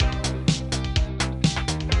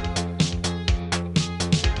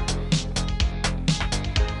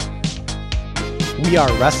We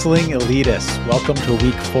are Wrestling Elitists. Welcome to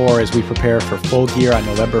week 4 as we prepare for Full Gear on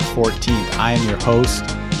November 14th. I am your host,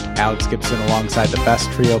 Alex Gibson, alongside the best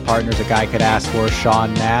trio partners a guy could ask for,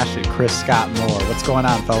 Sean Nash and Chris Scott Moore. What's going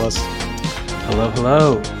on, fellas?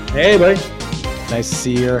 Hello. Hey, buddy. Nice to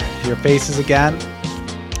see your faces again.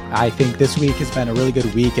 I think this week has been a really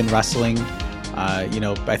good week in wrestling.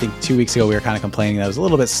 I think 2 weeks ago we were kind of complaining that it was a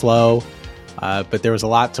little bit slow. But there was a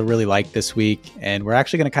lot to really like this week, and we're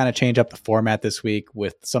actually going to kind of change up the format this week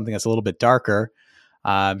with something that's a little bit darker.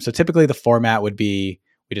 So typically the format would be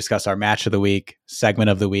we discuss our match of the week,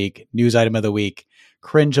 segment of the week, news item of the week,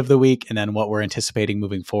 cringe of the week, and then what we're anticipating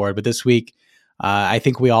moving forward. But this week, I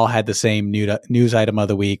think we all had the same news item of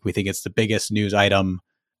the week. We think it's the biggest news item,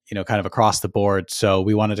 kind of across the board. So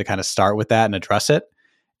we wanted to kind of start with that and address it.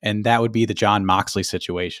 And that would be the Jon Moxley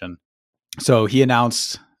situation. So he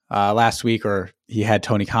announced last week, or he had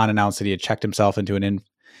Tony Khan announce that he had checked himself into an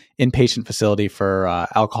inpatient facility for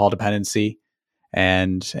alcohol dependency,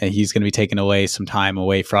 and he's going to be taking away some time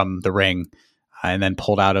away from the ring, and then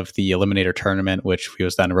pulled out of the Eliminator tournament, which he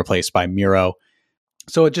was then replaced by Miro.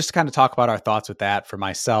 So just to kind of talk about our thoughts with that for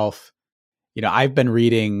myself, I've been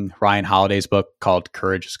reading Ryan Holiday's book called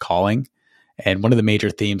Courage is Calling, and one of the major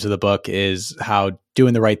themes of the book is how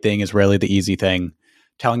doing the right thing is rarely the easy thing.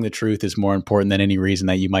 Telling the truth is more important than any reason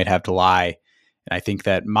that you might have to lie. And I think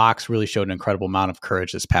that Mox really showed an incredible amount of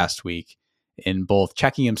courage this past week in both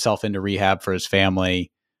checking himself into rehab for his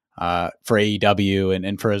family, for AEW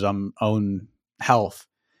and for his own health,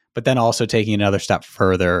 but then also taking another step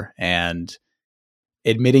further and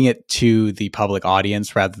admitting it to the public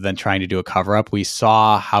audience rather than trying to do a cover up. We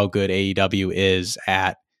saw how good AEW is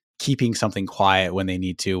at keeping something quiet when they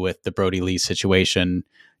need to with the Brody Lee situation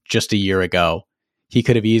just a year ago. He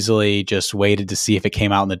could have easily just waited to see if it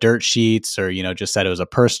came out in the dirt sheets or, just said it was a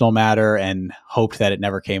personal matter and hoped that it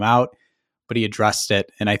never came out, but he addressed it.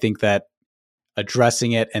 And I think that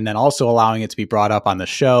addressing it and then also allowing it to be brought up on the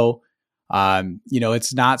show,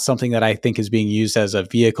 it's not something that I think is being used as a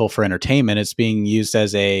vehicle for entertainment. It's being used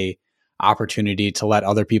as a opportunity to let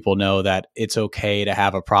other people know that it's okay to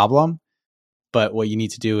have a problem, but what you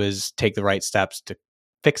need to do is take the right steps to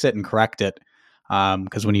fix it and correct it.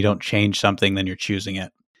 Because when you don't change something, then you're choosing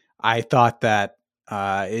it. I thought that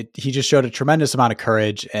he just showed a tremendous amount of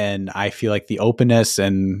courage, and I feel like the openness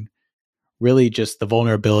and really just the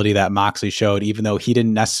vulnerability that Moxley showed, even though he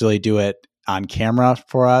didn't necessarily do it on camera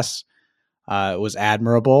for us, was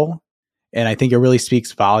admirable. And I think it really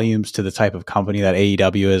speaks volumes to the type of company that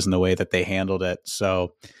AEW is and the way that they handled it.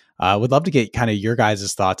 So would love to get kind of your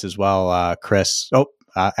guys' thoughts as well, Chris.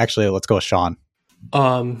 Actually, let's go with Sean.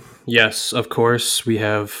 Yes, of course. We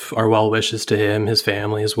have our well wishes to him, his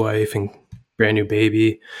family, his wife, and brand new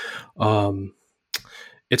baby.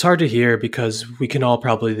 It's hard to hear because we can all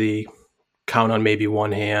probably count on maybe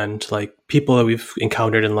one hand, like people that we've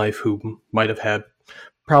encountered in life who might have had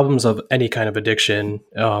problems of any kind of addiction,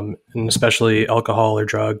 and especially alcohol or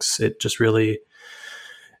drugs. It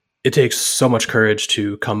takes so much courage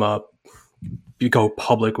to come up, you go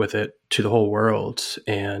public with it to the whole world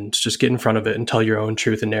and just get in front of it and tell your own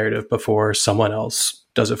truth and narrative before someone else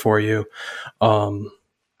does it for you.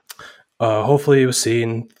 Hopefully it was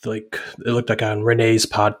seen, like it looked like on Renee's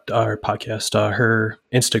podcast, her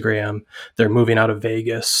Instagram, they're moving out of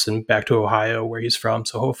Vegas and back to Ohio where he's from.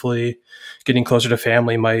 So hopefully getting closer to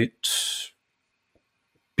family might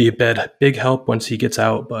be a big help once he gets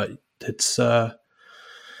out, but it's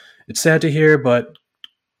sad to hear, but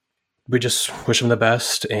we just wish him the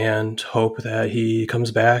best and hope that he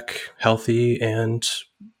comes back healthy and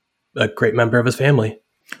a great member of his family.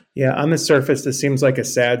 Yeah, on the surface, this seems like a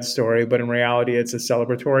sad story, but in reality, it's a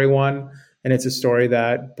celebratory one. And it's a story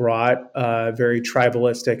that brought a very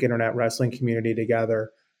tribalistic internet wrestling community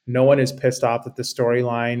together. No one is pissed off that the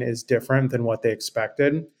storyline is different than what they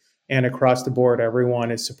expected. And across the board,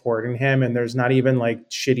 everyone is supporting him. And there's not even like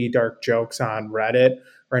shitty, dark jokes on Reddit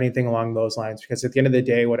or anything along those lines. Because at the end of the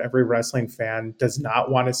day, what every wrestling fan does not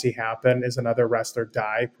want to see happen is another wrestler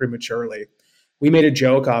die prematurely. We made a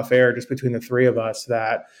joke off air just between the three of us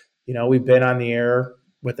that, we've been on the air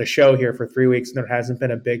with the show here for 3 weeks and there hasn't been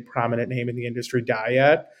a big prominent name in the industry die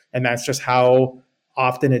yet. And that's just how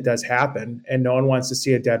often it does happen. And no one wants to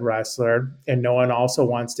see a dead wrestler. And no one also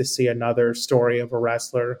wants to see another story of a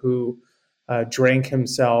wrestler who drank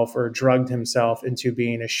himself or drugged himself into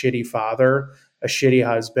being a shitty father, a shitty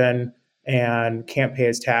husband, and can't pay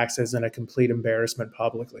his taxes and a complete embarrassment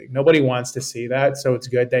publicly. Nobody wants to see that. So it's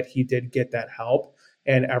good that he did get that help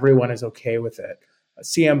and everyone is okay with it.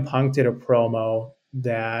 CM Punk did a promo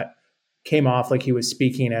that came off like he was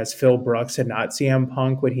speaking as Phil Brooks and not CM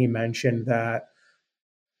Punk when he mentioned that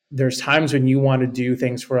there's times when you want to do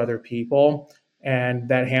things for other people, and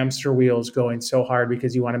that hamster wheel is going so hard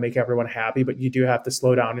because you want to make everyone happy, but you do have to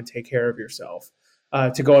slow down and take care of yourself.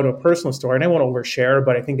 To go to a personal story, and I won't overshare,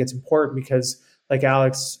 but I think it's important because, like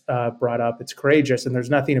Alex brought up, it's courageous and there's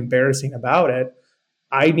nothing embarrassing about it.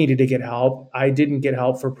 I needed to get help. I didn't get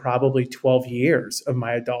help for probably 12 years of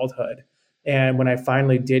my adulthood. And when I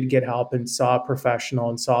finally did get help and saw a professional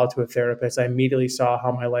and saw it to a therapist, I immediately saw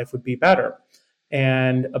how my life would be better.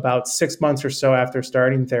 And about 6 months or so after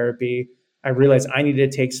starting therapy, I realized I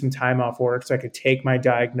needed to take some time off work so I could take my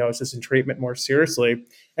diagnosis and treatment more seriously.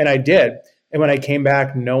 And I did. And when I came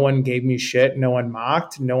back, no one gave me shit. No one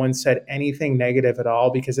mocked. No one said anything negative at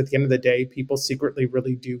all, because at the end of the day, people secretly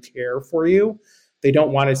really do care for you. They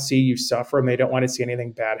don't want to see you suffer, and they don't want to see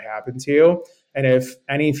anything bad happen to you. And if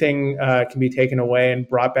anything can be taken away and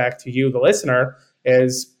brought back to you, the listener,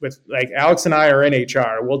 is with like Alex and I are in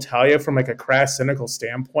HR. We'll tell you from like a crass, cynical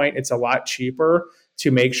standpoint, it's a lot cheaper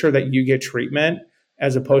to make sure that you get treatment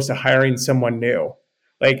as opposed to hiring someone new.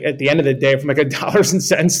 Like at the end of the day, from like a dollars and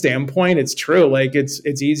cents standpoint, it's true. Like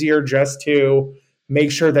it's easier just to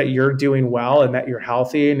make sure that you're doing well and that you're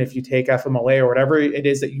healthy. And if you take FMLA or whatever it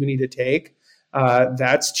is that you need to take,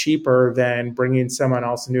 that's cheaper than bringing someone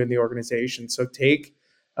else new in the organization. So take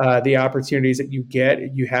the opportunities that you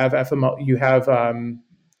get. You have FML, you have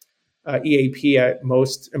EAP at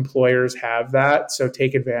most employers have that. So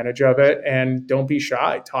take advantage of it and don't be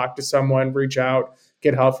shy. Talk to someone, reach out,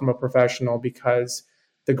 get help from a professional, because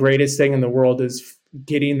the greatest thing in the world is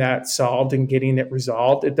getting that solved and getting it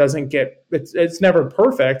resolved. It doesn't get, it's never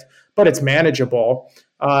perfect, but it's manageable.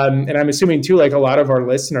 And I'm assuming too, like a lot of our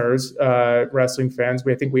listeners, wrestling fans,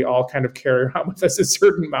 I think we all kind of carry around with us a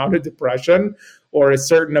certain amount of depression or a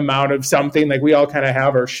certain amount of something. Like we all kind of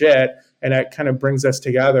have our shit, and that kind of brings us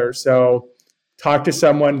together. So talk to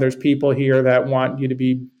someone. There's people here that want you to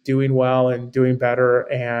be doing well and doing better.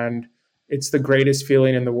 And it's the greatest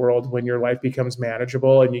feeling in the world when your life becomes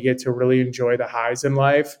manageable and you get to really enjoy the highs in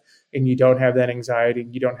life, and you don't have that anxiety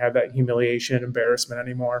and you don't have that humiliation and embarrassment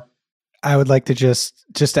anymore. I would like to just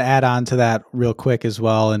to add on to that real quick as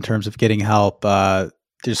well, in terms of getting help,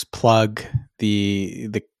 just plug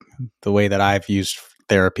the way that I've used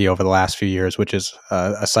therapy over the last few years, which is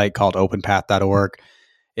a site called openpath.org.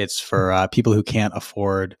 It's for people who can't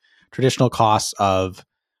afford traditional costs of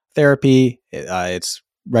therapy. It's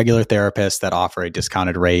regular therapists that offer a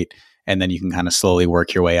discounted rate, and then you can kind of slowly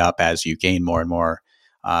work your way up as you gain more and more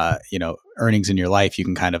earnings in your life. You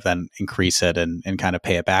can kind of then increase it and kind of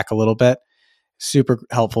pay it back a little bit. Super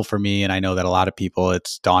helpful for me. And I know that a lot of people,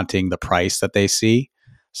 it's daunting the price that they see.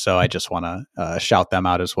 So I just want to shout them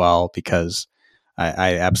out as well, because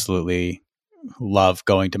I absolutely love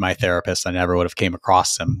going to my therapist. I never would have came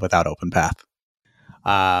across him without OpenPath.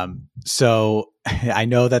 So I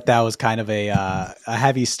know that was kind of a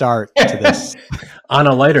heavy start to this. On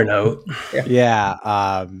a lighter note.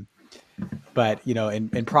 Yeah. But,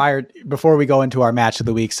 before we go into our match of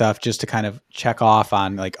the week stuff, just to kind of check off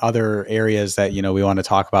on like other areas that, we want to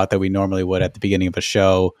talk about that we normally would at the beginning of a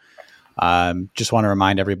show. Just want to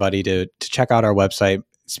remind everybody to check out our website.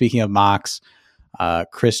 Speaking of mocks,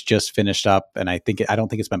 Chris just finished up, and I don't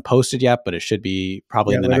think it's been posted yet, but it should be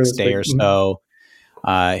probably in the next day or so.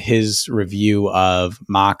 His review of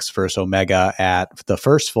Mox versus Omega at the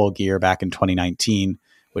first Full Gear back in 2019,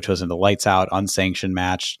 which was in the lights out unsanctioned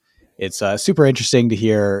match. It's super interesting to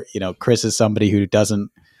hear, Chris is somebody who doesn't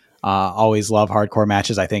always love hardcore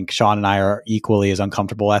matches. I think Sean and I are equally as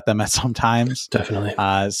uncomfortable at them at sometimes. Definitely.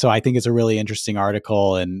 So I think it's a really interesting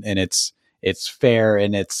article, and it's fair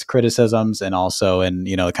in its criticisms and also in,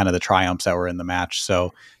 kind of the triumphs that were in the match.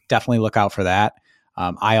 So definitely look out for that.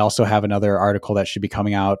 I also have another article that should be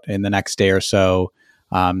coming out in the next day or so,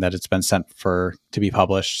 that it's been sent to be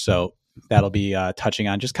published. So that'll be touching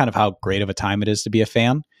on just kind of how great of a time it is to be a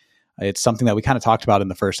fan. It's something that we kind of talked about in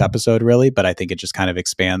the first episode, really, but I think it just kind of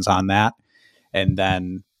expands on that. And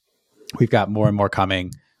then we've got more and more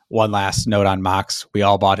coming. One last note on Mox. We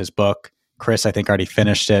all bought his book. Chris, I think, already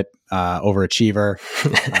finished it. Overachiever.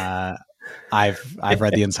 I've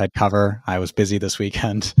read the inside cover. I was busy this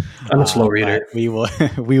weekend. I'm a slow reader. We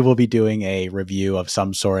will be doing a review of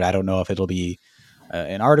some sort. I don't know if it'll be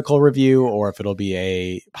an article review or if it'll be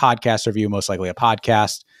a podcast review. Most likely a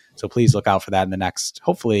podcast. So please look out for that in the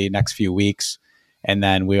hopefully next few weeks. And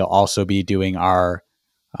then we'll also be doing our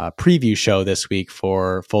preview show this week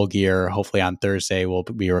for Full Gear. Hopefully on Thursday we'll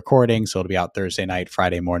be recording, so it'll be out Thursday night,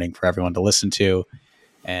 Friday morning for everyone to listen to.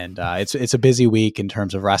 And it's a busy week in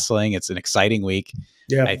terms of wrestling. It's an exciting week.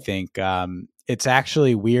 Yeah, I think it's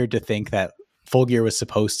actually weird to think that Full Gear was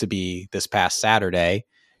supposed to be this past Saturday.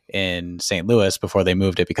 in St. Louis before they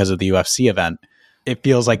moved it because of the UFC event. It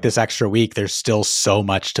feels like this extra week, there's still so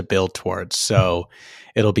much to build towards. So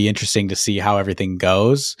it'll be interesting to see how everything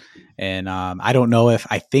goes. And I don't know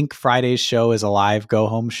I think Friday's show is a live go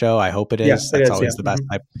home show. I hope it is. Yes, that's always the best.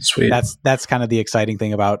 Sweet. That's kind of the exciting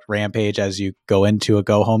thing about Rampage as you go into a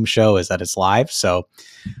go home show is that it's live. So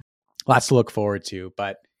lots to look forward to.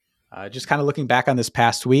 But just kind of looking back on this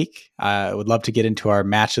past week, I would love to get into our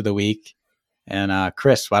match of the week. And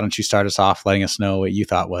Chris, why don't you start us off letting us know what you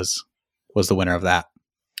thought was the winner of that?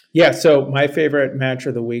 Yeah, so my favorite match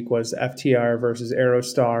of the week was FTR versus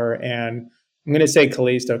Aerostar, and I'm going to say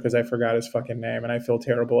Kalisto because I forgot his fucking name, and I feel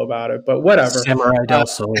terrible about it, but whatever. Samurai Del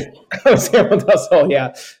Sol. Samurai Del Sol,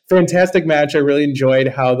 yeah. Fantastic match. I really enjoyed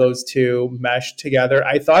how those two meshed together.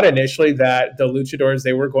 I thought initially that the luchadors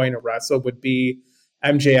they were going to wrestle would be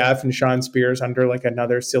MJF and Shawn Spears under like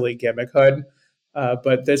another silly gimmick hood.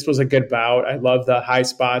 But this was a good bout. I love the high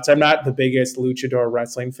spots. I'm not the biggest luchador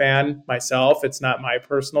wrestling fan myself. It's not my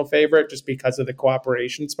personal favorite just because of the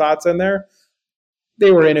cooperation spots in there.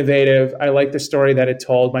 They were innovative. I like the story that it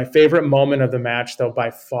told. My favorite moment of the match, though,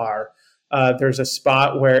 by far, there's a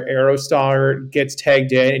spot where Aerostar gets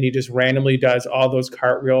tagged in and he just randomly does all those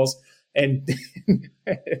cartwheels and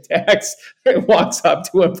attacks and walks up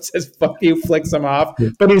to him, says, fuck you, flicks him off,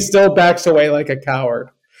 but he still backs away like a coward.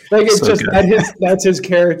 Like it's so just that's his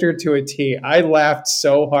character to a T. I laughed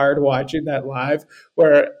so hard watching that live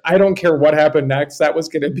where I don't care what happened next. That was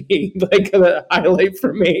going to be like the highlight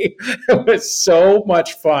for me. It was so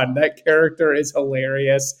much fun. That character is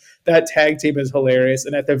hilarious. That tag team is hilarious.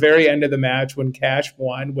 And at the very end of the match when Cash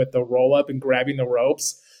won with the roll up and grabbing the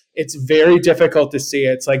ropes, it's very difficult to see.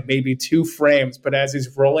 It's like maybe 2 frames, but as he's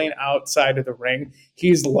rolling outside of the ring,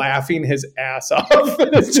 he's laughing his ass off.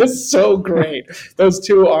 It's just so great. Those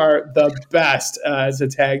two are the best as a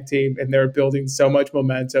tag team, and they're building so much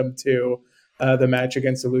momentum to the match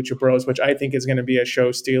against the Lucha Bros, which I think is going to be a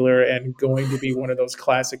show stealer and going to be one of those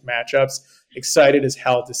classic matchups. Excited as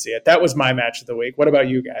hell to see it. That was my match of the week. What about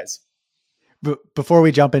you guys? Before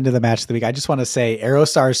we jump into the match of the week, I just want to say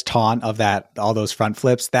Aerostar's taunt of all those front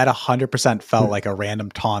flips, that 100% felt like a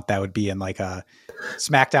random taunt that would be in like a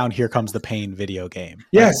SmackDown Here Comes the Pain video game.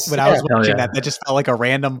 Yes. Like, when I was watching that just felt like a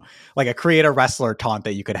random, like a create a wrestler taunt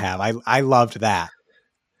that you could have. I loved that.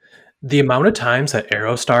 The amount of times that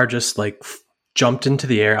Aerostar just like jumped into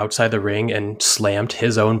the air outside the ring and slammed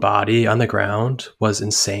his own body on the ground was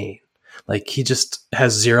insane. Like he just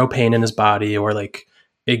has zero pain in his body or like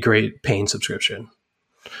a great pain prescription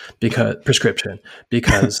because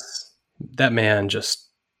that man just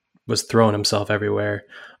was throwing himself everywhere.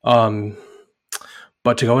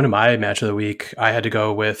 But to go into my match of the week, I had to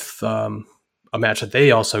go with a match that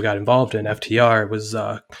they also got involved in. FTR. It was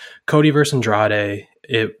Cody versus Andrade.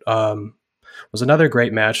 It was another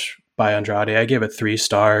great match by Andrade. I gave it 3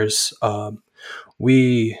 stars.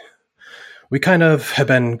 We kind of have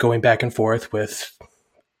been going back and forth with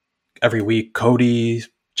every week. Cody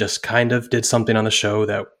just kind of did something on the show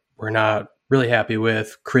that we're not really happy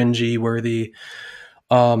with, cringy worthy.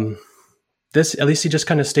 This, at least he just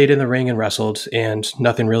kind of stayed in the ring and wrestled and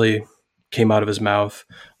nothing really came out of his mouth.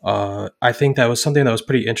 I think that was something that was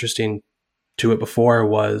pretty interesting to it before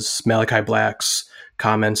was Malachi Black's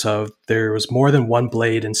comments of there was more than one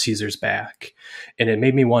blade in Caesar's back. And it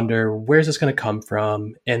made me wonder, where's this going to come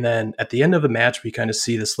from? And then at the end of the match, we kind of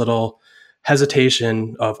see this little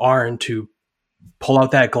hesitation of Arn to pull out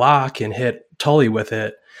that Glock and hit Tully with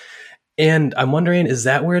it. And I'm wondering, is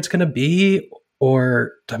that where it's going to be?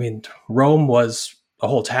 Or, I mean, Rome was a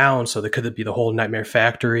whole town, so there could be the whole Nightmare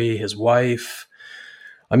Factory, his wife.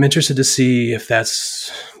 I'm interested to see if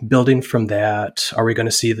that's building from that. Are we going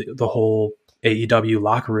to see the whole AEW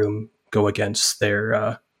locker room go against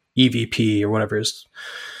their EVP or whatever his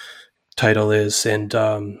title is? And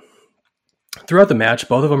throughout the match,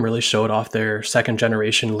 both of them really showed off their second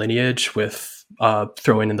generation lineage with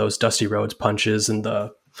throwing in those Dusty Rhodes punches and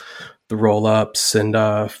the roll-ups and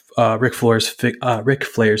Ric Flair's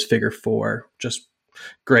figure 4. Just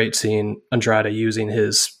great seeing Andrade using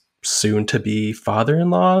his soon-to-be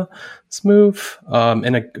father-in-law's move.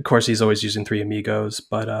 And of course, he's always using 3 Amigos,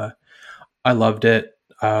 but I loved it.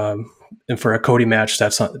 And for a Cody match,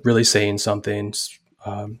 that's not really saying something.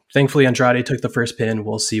 Thankfully, Andrade took the first pin.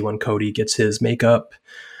 We'll see when Cody gets his makeup.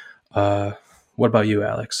 What about you,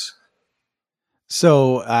 Alex?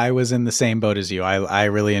 So I was in the same boat as you. I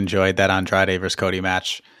really enjoyed that Andrade versus Cody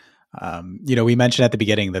match. We mentioned at the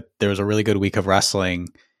beginning that there was a really good week of wrestling.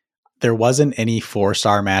 There wasn't any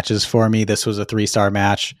 4-star matches for me. This was a 3-star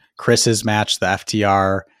match. Chris's match, the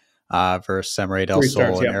FTR versus Samurai Del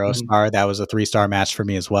Sol and Aerostar, that was a 3-star match for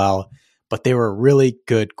me as well. but they were really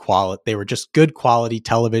good quality. They were just good quality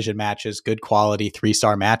television matches, good quality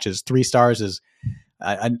 3-star matches. 3 stars is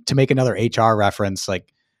to make another HR reference.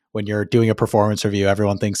 Like when you're doing a performance review,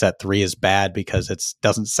 everyone thinks that 3 is bad because it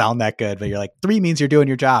doesn't sound that good, but you're like 3 means you're doing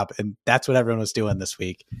your job. And that's what everyone was doing this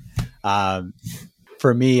week.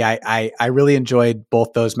 For me, I really enjoyed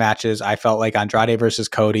both those matches. I felt like Andrade versus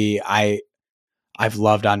Cody, I've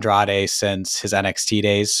loved Andrade since his NXT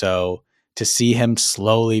days. So to see him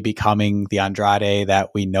slowly becoming the Andrade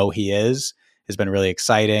that we know he is has been really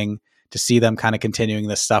exciting. To see them kind of continuing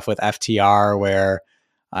this stuff with FTR where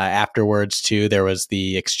afterwards too, there was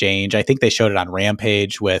the exchange. I think they showed it on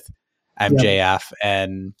Rampage with MJF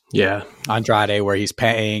and Andrade where he's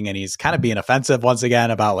paying and he's kind of being offensive once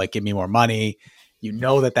again about like, give me more money. You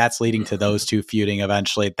know that's leading to those two feuding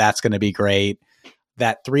eventually. That's going to be great.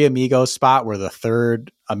 That 3 Amigos spot where the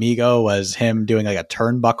third Amigo was him doing like a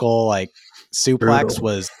turnbuckle, like suplex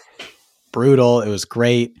was brutal. It was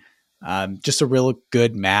great. Just a real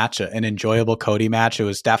good match, an enjoyable Cody match. It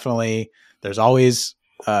was definitely, there's always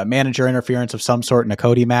manager interference of some sort in a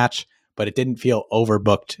Cody match, but it didn't feel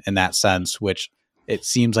overbooked in that sense, which it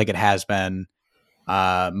seems like it has been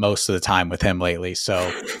most of the time with him lately.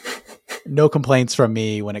 So no complaints from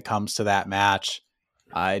me when it comes to that match.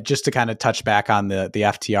 Just to kind of touch back on the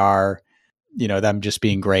FTR, them just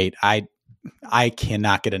being great. I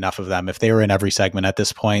cannot get enough of them. If they were in every segment at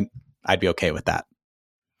this point, I'd be okay with that.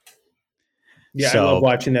 Yeah, so, I love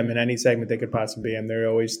watching them in any segment they could possibly be in. They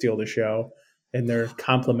always steal the show, and they're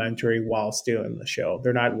complimentary while stealing the show.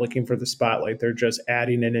 They're not looking for the spotlight. They're just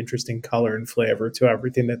adding an interesting color and flavor to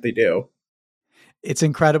everything that they do. It's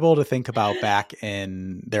incredible to think about back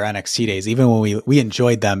in their NXT days, even when we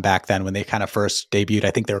enjoyed them back then when they kind of first debuted.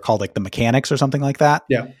 I think they were called like the Mechanics or something like that.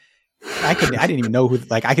 Yeah. I didn't even know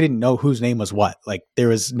I didn't know whose name was what. Like there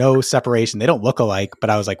was no separation. They don't look alike, but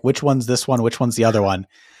I was like, which one's this one? Which one's the other one?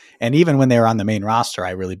 And even when they were on the main roster,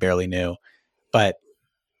 I really barely knew. But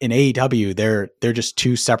in AEW, they're just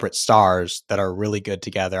 2 separate stars that are really good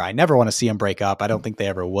together. I never want to see them break up. I don't think they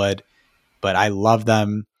ever would, but I love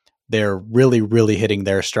them. They're really, really hitting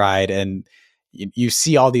their stride. And you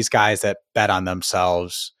see all these guys that bet on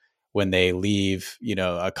themselves when they leave,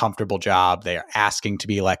 a comfortable job. They're asking to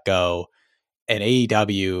be let go. And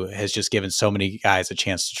AEW has just given so many guys a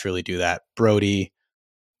chance to truly do that. Brody,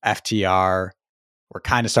 FTR, we're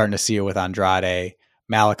kind of starting to see it with Andrade.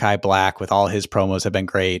 Malachi Black with all his promos have been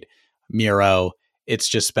great. Miro. It's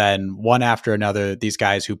just been one after another, these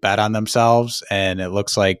guys who bet on themselves, and it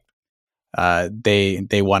looks like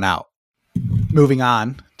they won out. Moving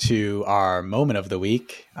on to our moment of the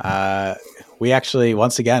week. We actually,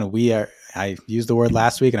 once again, I used the word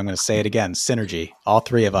last week and I'm going to say it again. Synergy. All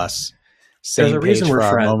 3 of us. Same page for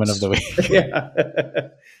our moment of the week. Yeah.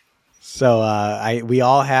 So we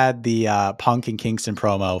all had the Punk and Kingston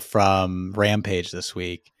promo from Rampage this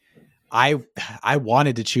week. I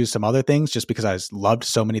wanted to choose some other things just because I loved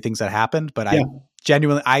so many things that happened, but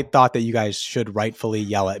I thought that you guys should rightfully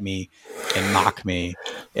yell at me and mock me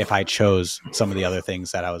if I chose some of the other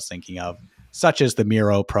things that I was thinking of, such as the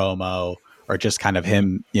Miro promo or just kind of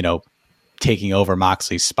him, taking over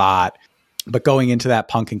Moxley's spot. But going into that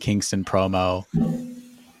Punk and Kingston promo,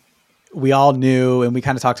 we all knew, and we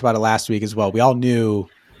kind of talked about it last week as well, we all knew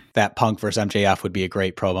that Punk versus MJF would be a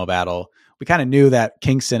great promo battle. We kind of knew that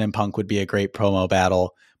Kingston and Punk would be a great promo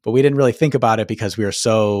battle, but we didn't really think about it because we were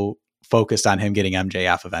so focused on him getting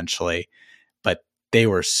MJF eventually. But they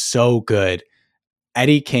were so good.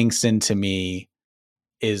 Eddie Kingston to me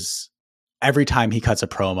is, every time he cuts a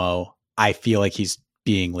promo, I feel like he's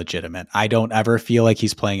being legitimate. I don't ever feel like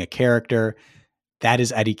he's playing a character. That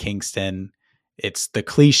is Eddie Kingston. It's the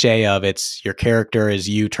cliche of your character is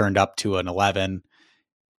you turned up to an 11.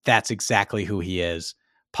 That's exactly who he is.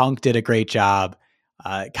 Punk did a great job,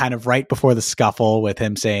 kind of right before the scuffle with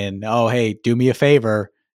him saying, "Oh, hey, do me a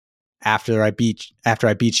favor. After I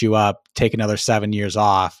beat you up, take another 7 years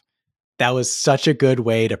off." That was such a good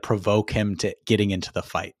way to provoke him to getting into the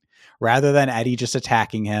fight. Rather than Eddie just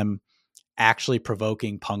attacking him, actually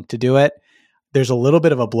provoking Punk to do it. There's a little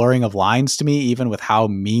bit of a blurring of lines to me, even with how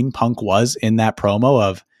mean Punk was in that promo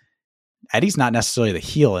of Eddie's not necessarily the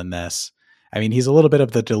heel in this. I mean, he's a little bit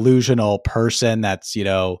of the delusional person that's,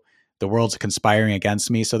 the world's conspiring against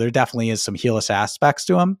me. So there definitely is some heelish aspects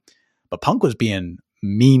to him, but Punk was being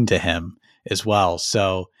mean to him as well.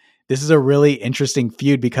 So this is a really interesting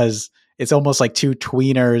feud because it's almost like 2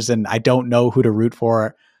 tweeners and I don't know who to root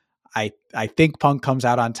for. I think Punk comes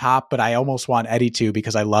out on top, but I almost want Eddie to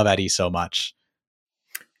because I love Eddie so much.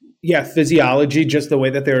 Yeah, physiology, just the way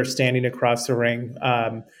that they were standing across the ring.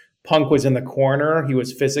 Punk was in the corner. He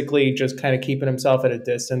was physically just kind of keeping himself at a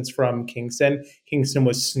distance from Kingston. Kingston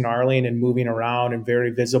was snarling and moving around and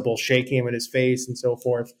very visible, shaking him in his face and so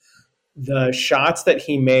forth. The shots that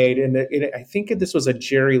he made, and I think this was a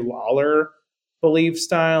Jerry Lawler believe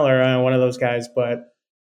style or one of those guys, but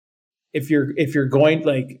if you're going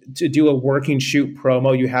like to do a working shoot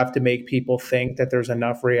promo, you have to make people think that there's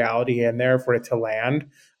enough reality in there for it to land.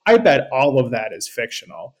 I bet all of that is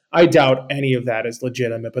fictional. I doubt any of that is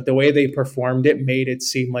legitimate, but the way they performed it made it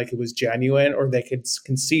seem like it was genuine, or they could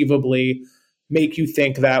conceivably make you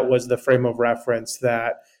think that was the frame of reference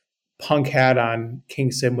that Punk had on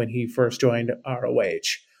Kingston when he first joined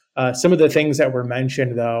ROH. Some of the things that were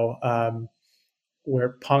mentioned, though, where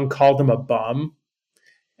Punk called him a bum,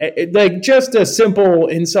 like just a simple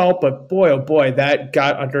insult, but boy, oh boy, that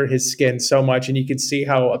got under his skin so much. And you could see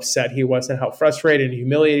how upset he was and how frustrated and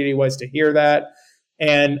humiliated he was to hear that.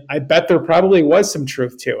 And I bet there probably was some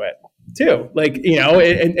truth to it too. Like,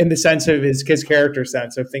 in the sense of his character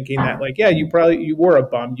sense of thinking that like, yeah, you were a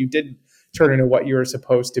bum. You didn't turn into what you were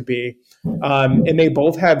supposed to be. And they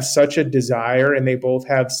both have such a desire and they both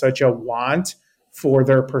have such a want for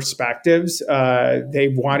their perspectives.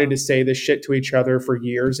 They wanted to say this shit to each other for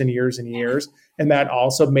years and years and years. And that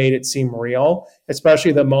also made it seem real,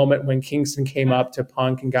 especially the moment when Kingston came up to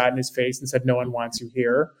Punk and got in his face and said, "No one wants you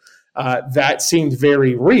here." That seemed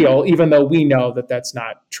very real, even though we know that that's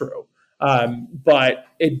not true. But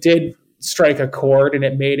it did strike a chord and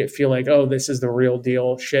it made it feel like, oh, this is the real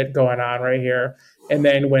deal shit going on right here. And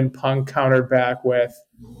then when Punk countered back with,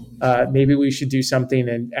 maybe we should do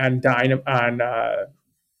something on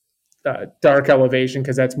Dark Elevation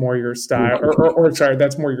because that's more your style, or sorry,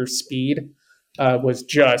 that's more your speed, was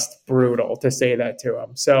just brutal to say that to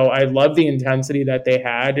him. So I love the intensity that they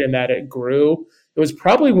had and that it grew. It was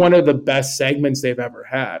probably one of the best segments they've ever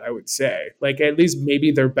had, I would say. Like at least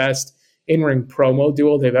maybe their best in-ring promo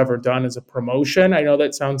duel they've ever done as a promotion. I know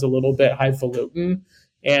that sounds a little bit highfalutin,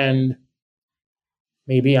 and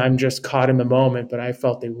maybe I'm just caught in the moment, but I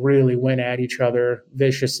felt they really went at each other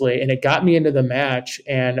viciously, and it got me into the match.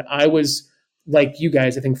 And I was like you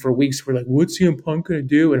guys, I think for weeks, we're like, what's CM Punk going to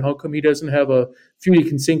do? And how come he doesn't have a feud he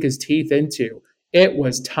can sink his teeth into? It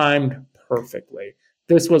was timed perfectly.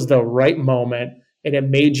 This was the right moment, and it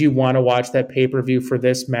made you want to watch that pay-per-view for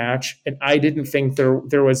this match. And I didn't think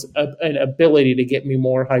there was an ability to get me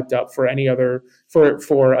more hyped up for any other,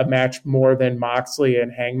 for a match more than Moxley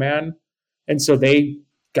and Hangman. And so they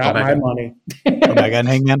got my money. Omega and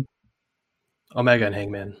Hangman? Omega and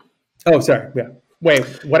Hangman. Oh, sorry. Yeah. Wait,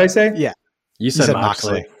 what'd I say? Yeah. You said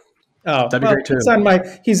Moxley. Oh, that'd be great too.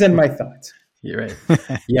 He's in my thoughts. You're right.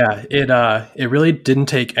 Yeah, it really didn't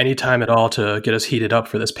take any time at all to get us heated up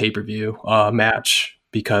for this pay-per-view match,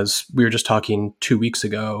 because we were just talking 2 weeks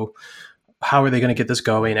ago. How are they going to get this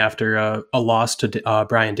going after a loss to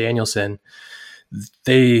Bryan Danielson?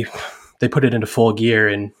 They put it into full gear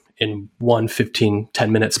in one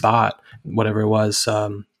 10-minute spot, whatever it was.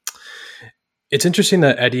 It's interesting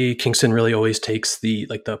that Eddie Kingston really always takes the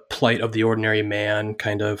plight of the ordinary man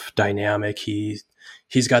kind of dynamic. He's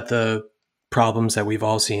got the problems that we've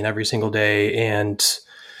all seen every single day, and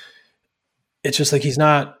it's just like he's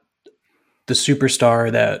not the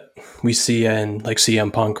superstar that we see in like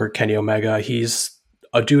CM Punk or Kenny Omega. He's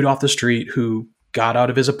a dude off the street who got out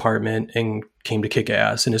of his apartment and came to kick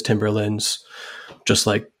ass in his Timberlands, just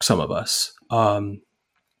like some of us. And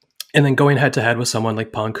then going head to head with someone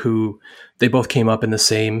like Punk, who they both came up in the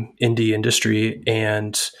same indie industry,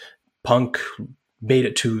 and Punk made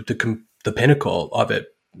it to the pinnacle of it.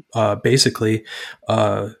 Basically,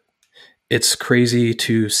 it's crazy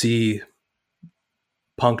to see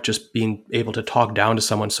Punk just being able to talk down to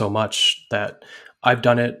someone so much that I've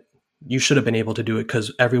done it. You should have been able to do it,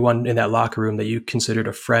 because everyone in that locker room that you considered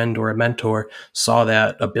a friend or a mentor saw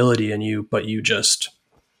that ability in you, but you just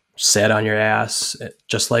sat on your ass,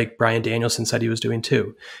 just like Bryan Danielson said he was doing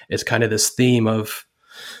too. It's kind of this theme of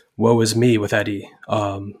woe is me with Eddie.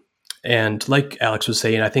 And like Alex was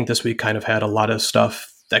saying, I think this week kind of had a lot of stuff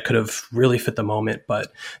that could have really fit the moment,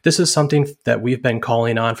 but this is something that we've been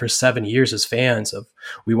calling on for 7 years as fans of.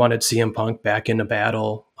 We wanted CM Punk back in a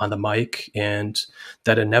battle on the mic, and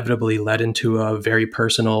that inevitably led into a very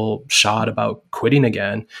personal shot about quitting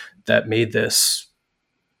again that made this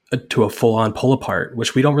to a full-on pull apart,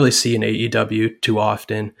 which we don't really see in AEW too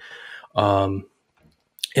often. And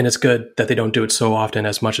it's good that they don't do it so often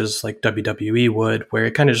as much as like WWE would, where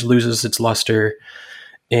it kind of just loses its luster,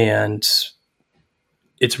 and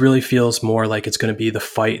it really feels more like it's going to be the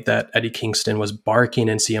fight that Eddie Kingston was barking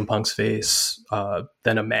in CM Punk's face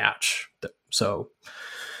than a match. So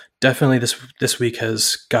definitely this week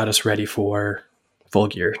has got us ready for Full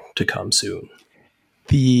Gear to come soon.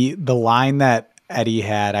 The line that Eddie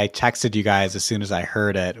had, I texted you guys as soon as I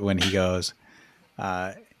heard it, when he goes,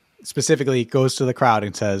 specifically goes to the crowd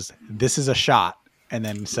and says, "This is a shot," and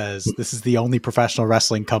then says, "This is the only professional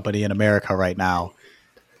wrestling company in America right now,"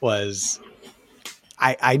 was,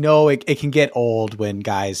 I know it can get old when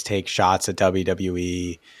guys take shots at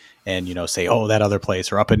WWE and, you know, say, "Oh, that other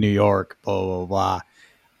place," or "up in New York," blah, blah, blah.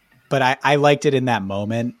 But I liked it in that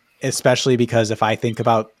moment, especially because if I think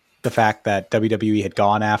about the fact that WWE had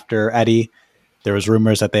gone after Eddie, there was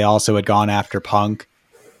rumors that they also had gone after Punk.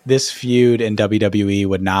 This feud in WWE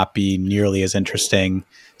would not be nearly as interesting.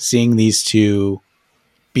 Seeing these two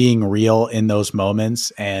being real in those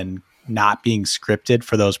moments and not being scripted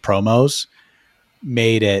for those promos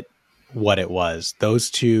made it what it was. Those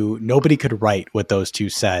two, nobody could write what those two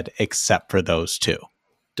said except for those two.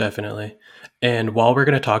 Definitely. And while we're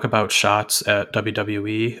going to talk about shots at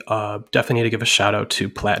WWE, definitely need to give a shout out to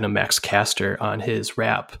Platinum Max Caster on his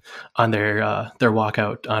rap on their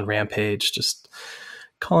walkout on Rampage, just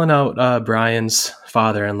calling out Brian's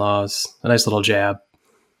father-in-law's a nice little jab.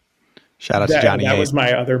 Shout out to Johnny. That was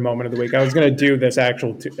my other moment of the week. I was going to do this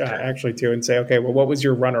actually too, and say, okay, well, what was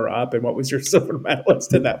your runner-up and what was your silver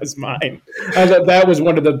medalist? And that was mine. I thought that was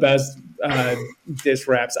one of the best diss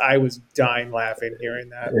raps. I was dying laughing hearing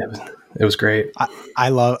that. It was great. I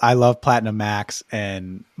love Platinum Max,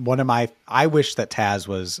 and I wish that Taz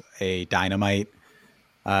was a Dynamite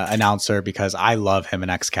announcer, because I love him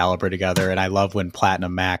and Excalibur together, and I love when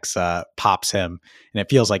Platinum Max pops him, and it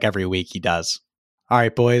feels like every week he does. All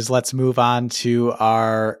right, boys, let's move on to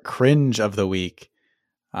our cringe of the week.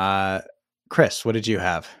 Chris, what did you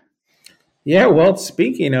have? Yeah, well,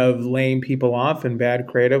 speaking of laying people off and bad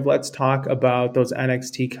creative, let's talk about those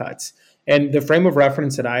NXT cuts. And the frame of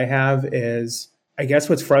reference that I have is, I guess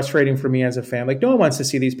what's frustrating for me as a fan, like, no one wants to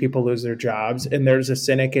see these people lose their jobs. And there's a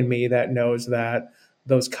cynic in me that knows that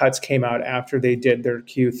those cuts came out after they did their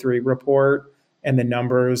Q3 report, and the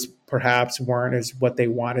numbers perhaps weren't as what they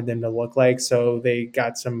wanted them to look like. So they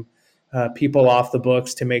got some people off the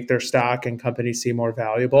books to make their stock and company seem more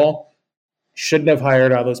valuable. Shouldn't have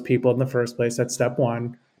hired all those people in the first place. That's step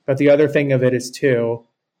one. But the other thing of it is, too,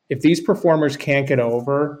 if these performers can't get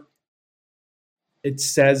over, it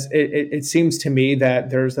seems to me that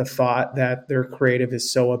there's a thought that their creative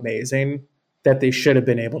is so amazing that they should have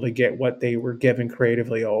been able to get what they were given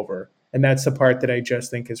creatively over. And that's the part that I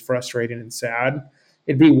just think is frustrating and sad.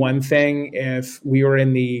 It'd be one thing if we were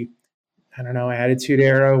in the, Attitude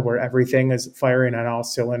Era, where everything is firing on all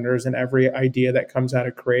cylinders and every idea that comes out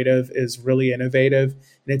of creative is really innovative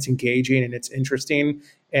and it's engaging and it's interesting.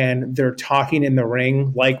 And they're talking in the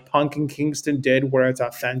ring like Punk and Kingston did, where it's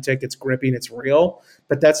authentic, it's gripping, it's real.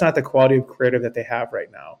 But that's not the quality of creative that they have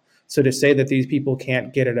right now. So to say that these people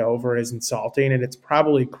can't get it over is insulting, and it's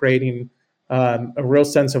probably creating a real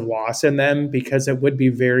sense of loss in them, because it would be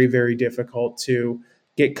very, very difficult to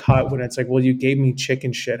get cut when it's like, well, you gave me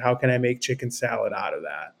chicken shit. How can I make chicken salad out of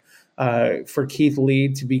that? For Keith Lee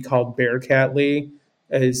to be called Bearcat Lee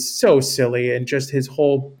is so silly, and just his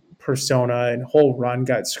whole persona and whole run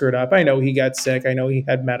got screwed up. I know he got sick. I know he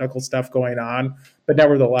had medical stuff going on, but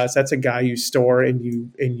nevertheless, that's a guy you store and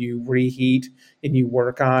you reheat and you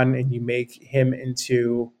work on, and you make him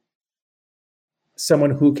into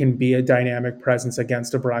someone who can be a dynamic presence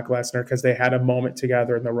against a Brock Lesnar, because they had a moment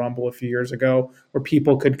together in the Rumble a few years ago where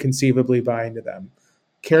people could conceivably buy into them.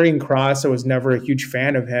 Karrion Kross, I was never a huge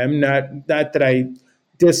fan of him. Not that I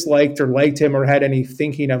disliked or liked him or had any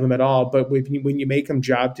thinking of him at all, but when you make him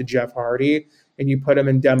job to Jeff Hardy and you put him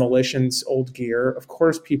in Demolition's old gear, of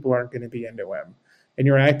course people aren't going to be into him. And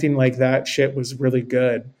you're acting like that shit was really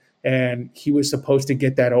good, and he was supposed to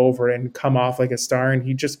get that over and come off like a star, and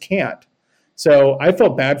he just can't. So I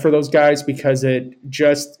felt bad for those guys, because it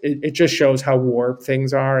just shows how warped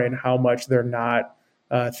things are and how much they're not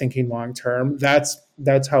thinking long term. That's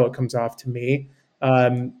how it comes off to me.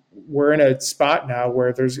 We're in a spot now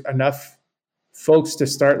where there's enough folks to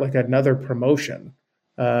start like another promotion.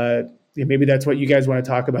 Maybe that's what you guys want to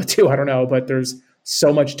talk about too. I don't know, but there's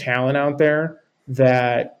so much talent out there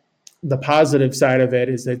that the positive side of it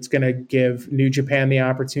is it's going to give New Japan the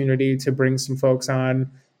opportunity to bring some folks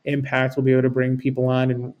on. Impact will be able to bring people on,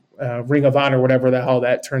 and Ring of Honor, whatever the hell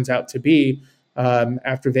that turns out to be,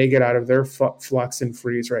 after they get out of their flux and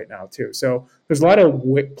freeze right now too. So there's a lot of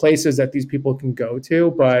places that these people can go to,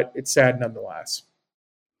 but it's sad nonetheless.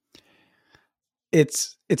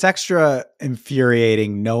 It's extra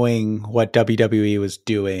infuriating knowing what WWE was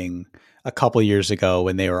doing a couple years ago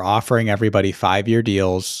when they were offering everybody 5-year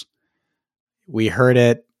deals. We heard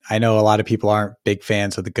it. I know a lot of people aren't big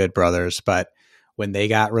fans of the Good Brothers, but when they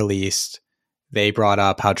got released, they brought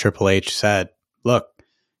up how Triple H said, look,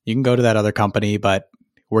 you can go to that other company, but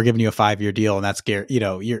we're giving you a 5-year deal, and that's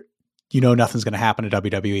nothing's going to happen to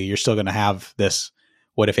WWE. You're still going to have this.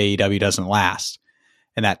 What if AEW doesn't last?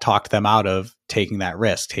 And that talked them out of taking that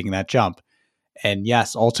risk, taking that jump. And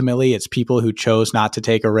yes, ultimately, it's people who chose not to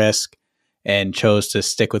take a risk and chose to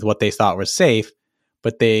stick with what they thought was safe,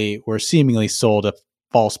 but they were seemingly sold a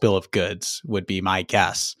false bill of goods, would be my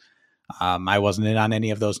guess. I wasn't in on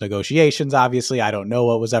any of those negotiations, obviously. I don't know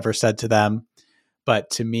what was ever said to them. But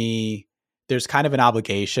to me, there's kind of an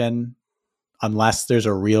obligation, unless there's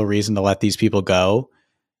a real reason to let these people go,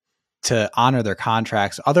 to honor their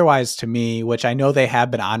contracts. Otherwise, to me, which I know they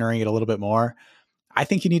have been honoring it a little bit more, I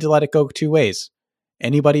think you need to let it go 2 ways.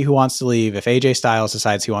 Anybody who wants to leave, if AJ Styles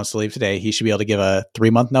decides he wants to leave today, he should be able to give a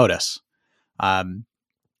 3-month notice.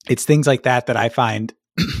 It's things like that I find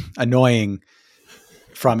annoying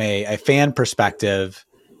from a fan perspective,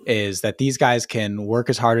 is that these guys can work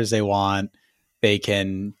as hard as they want. They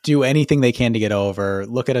can do anything they can to get over.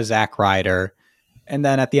 Look at a Zack Ryder. And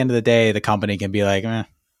then at the end of the day, the company can be like,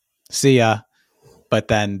 see ya. But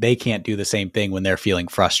then they can't do the same thing when they're feeling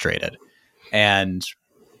frustrated. And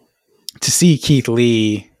to see Keith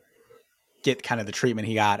Lee get kind of the treatment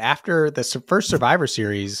he got after the first Survivor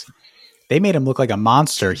Series, they made him look like a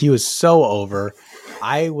monster. He was so over.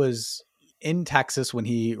 I was in Texas when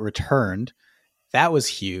he returned. That was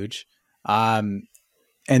huge. And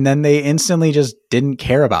then they instantly just didn't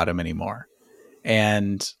care about him anymore.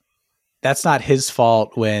 And that's not his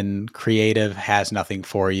fault when creative has nothing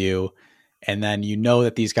for you. And then you know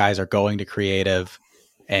that these guys are going to creative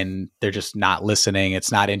and they're just not listening.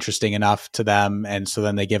 It's not interesting enough to them. And so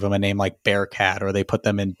then they give them a name like Bearcat, or they put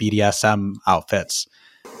them in BDSM outfits.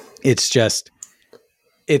 It's just,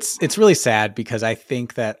 it's really sad, because I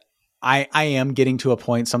think that I am getting to a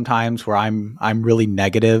point sometimes where I'm really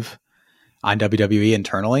negative on WWE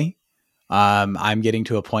internally. I'm getting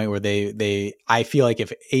to a point where I feel like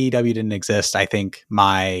if AEW didn't exist, I think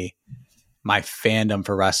my fandom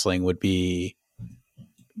for wrestling would be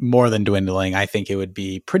more than dwindling. I think it would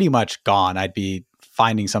be pretty much gone. I'd be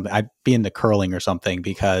finding something. I'd be into curling or something,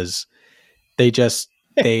 because they just,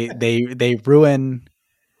 they ruin,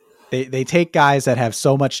 they take guys that have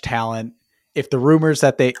so much talent. If the rumors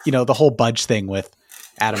that the whole Budge thing with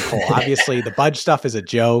Adam Cole, obviously the Budge stuff is a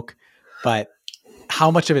joke, but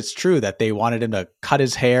how much of it's true that they wanted him to cut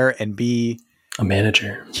his hair and be a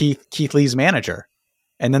manager, Keith Lee's manager,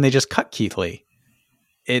 and then they just cut Keith Lee?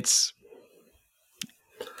 It's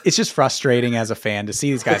just frustrating as a fan to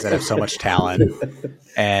see these guys that have so much talent,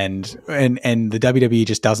 and the WWE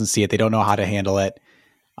just doesn't see it. They don't know how to handle it.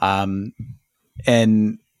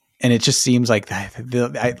 And it just seems like,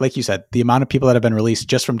 like you said, the amount of people that have been released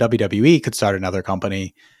just from WWE could start another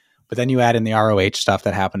company. But then you add in the ROH stuff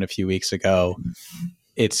that happened a few weeks ago.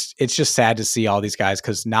 It's just sad to see all these guys,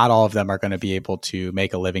 because not all of them are going to be able to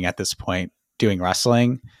make a living at this point doing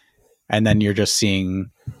wrestling. And then you're just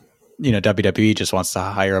seeing, WWE just wants to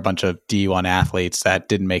hire a bunch of D1 athletes that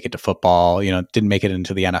didn't make it to football, didn't make it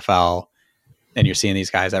into the NFL. And you're seeing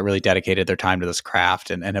these guys that really dedicated their time to this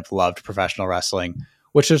craft and have loved professional wrestling,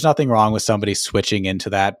 which there's nothing wrong with somebody switching into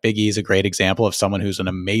that. Big E is a great example of someone who's an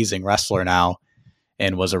amazing wrestler now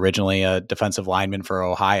and was originally a defensive lineman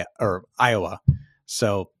for Iowa.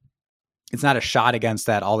 So it's not a shot against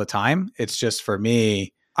that all the time. It's just, for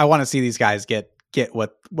me, I want to see these guys get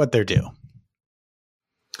what they're due.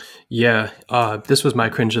 Yeah, this was my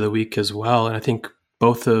cringe of the week as well. And I think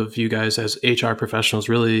both of you guys as HR professionals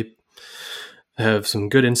really have some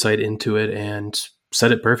good insight into it and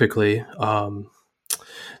said it perfectly.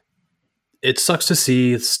 It sucks to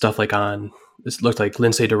see stuff like it looked like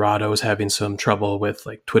Lince Dorado was having some trouble with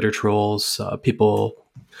like Twitter trolls, people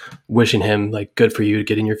wishing him like good for you,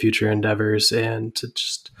 getting your future endeavors. And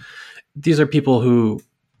these are people who,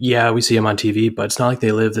 yeah, we see them on TV, but it's not like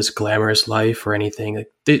they live this glamorous life or anything.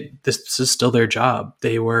 Like this is still their job.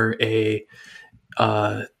 They were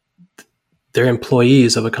they're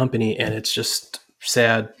employees of a company, and it's just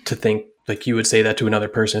sad to think like you would say that to another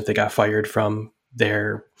person if they got fired from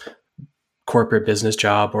their corporate business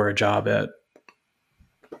job or a job at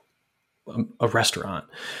a restaurant.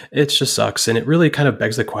 It just sucks. And it really kind of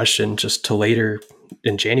begs the question, just to later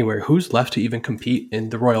in January, who's left to even compete in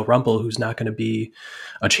the Royal Rumble, who's not going to be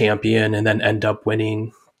a champion and then end up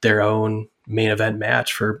winning their own main event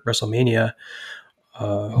match for WrestleMania.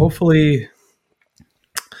 Hopefully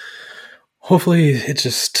it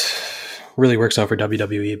just really works out for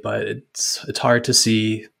WWE, but it's hard to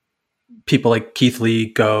see people like Keith Lee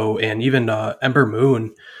go, and even Ember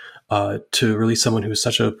Moon to release someone who's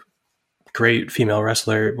such a great female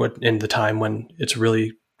wrestler in the time when it's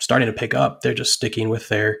really starting to pick up. They're just sticking with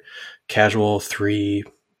their casual 3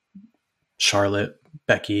 Charlotte,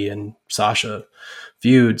 Becky, and Sasha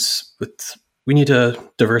feuds. We need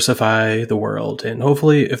to diversify the world, and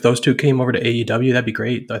hopefully if those 2 came over to AEW, that'd be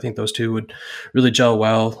great. I think those 2 would really gel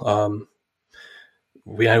well.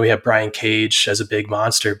 We have Brian Cage as a big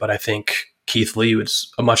monster, but I think Keith Lee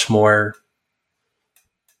was a much more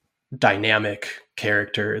dynamic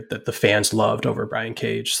character that the fans loved over Brian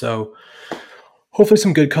Cage. So hopefully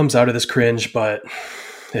some good comes out of this cringe, but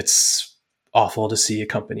it's awful to see a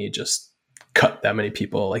company just cut that many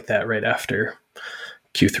people like that right after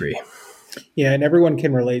Q3. Yeah, and everyone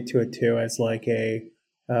can relate to it too, as like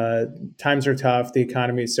times are tough, the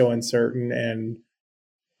economy is so uncertain, and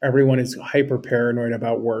everyone is hyper paranoid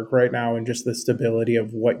about work right now and just the stability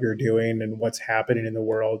of what you're doing and what's happening in the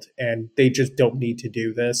world. And they just don't need to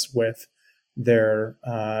do this with their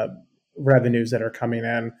revenues that are coming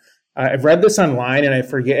in. I've read this online and I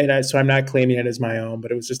forget, so I'm not claiming it as my own,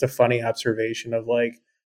 but it was just a funny observation of like,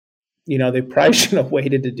 they probably should have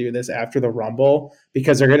waited to do this after the Rumble,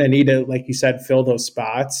 because they're going to need to, like you said, fill those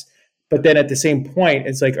spots. But then at the same point,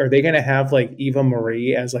 it's like, are they going to have like Eva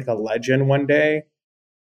Marie as like a legend one day?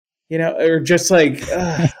 Or just like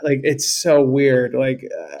it's so weird. Like,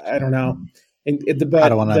 I don't know. I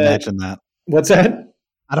don't want to imagine that. What's that?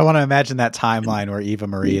 I don't want to imagine that timeline where Eva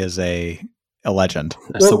Marie is a legend.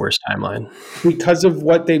 That's the worst timeline. Because of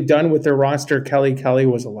what they've done with their roster, Kelly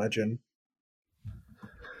was a legend.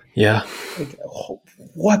 Yeah. Like,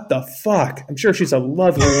 what the fuck? I'm sure she's a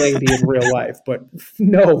lovely lady in real life, but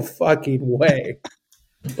no fucking way.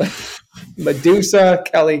 Medusa,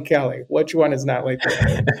 Kelly. Which one is not like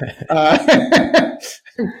that?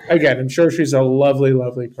 Again, I'm sure she's a lovely,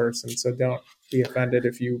 lovely person, so don't be offended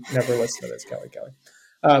if you never listen to this, Kelly.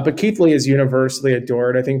 But Keith Lee is universally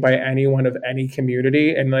adored, I think, by anyone of any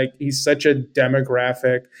community, and like he's such a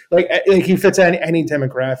demographic, like he fits any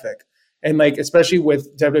demographic, and like especially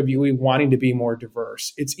with WWE wanting to be more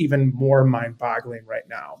diverse, it's even more mind-boggling right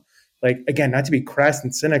now. Like, again, not to be crass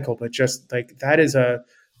and cynical, but just like that is a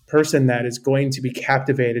person that is going to be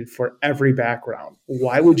captivated for every background.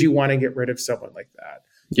 Why would you want to get rid of someone like that?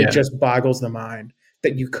 Yeah. It just boggles the mind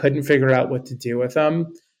that you couldn't figure out what to do with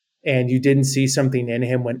him, and you didn't see something in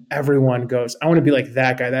him when everyone goes, I want to be like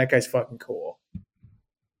that guy. That guy's fucking cool.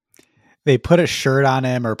 They put a shirt on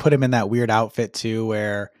him or put him in that weird outfit too,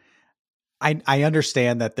 where I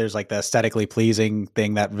understand that there's like the aesthetically pleasing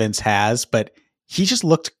thing that Vince has, but he just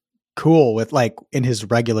looked cool with like in his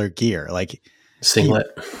regular gear, like singlet.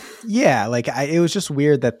 It was just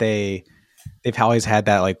weird that they've always had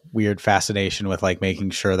that like weird fascination with like making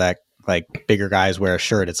sure that like bigger guys wear a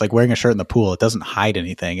shirt. It's like wearing a shirt in the pool. It doesn't hide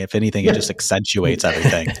anything. If anything, it just accentuates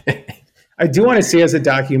everything. I do want to see as a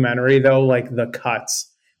documentary though, like the cuts.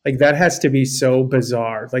 Like that has to be so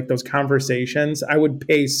bizarre. Like those conversations, I would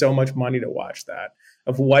pay so much money to watch that,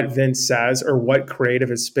 of what Vince says or what creative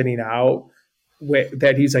is spinning out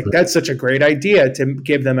that he's like, that's such a great idea to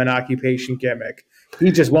give them an occupation gimmick.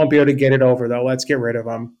 He just won't be able to get it over though. Let's get rid of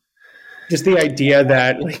him. Just the idea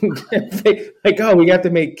that we have to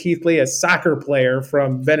make Keith Lee a soccer player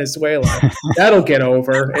from Venezuela. That'll get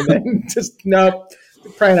over. And then just, nope,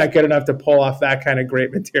 probably not good enough to pull off that kind of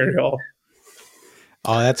great material.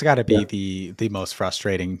 Oh, that's got to be the most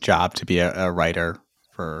frustrating job to be a writer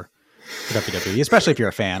for WWE, especially if you're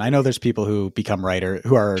a fan. I know there's people who become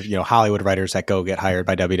who are Hollywood writers that go get hired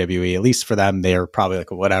by WWE. At least for them, they're probably like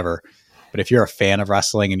whatever. But if you're a fan of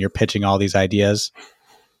wrestling and you're pitching all these ideas,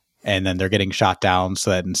 and then they're getting shot down, so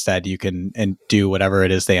that instead you can do whatever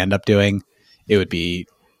it is they end up doing, it would be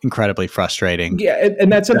incredibly frustrating. Yeah,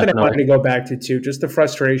 and that's something I wanted to go back to too, just the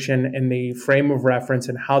frustration and the frame of reference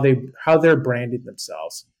and how they're branding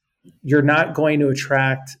themselves. You're not going to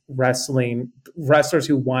attract wrestlers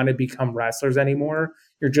who want to become wrestlers anymore.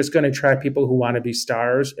 You're just going to attract people who want to be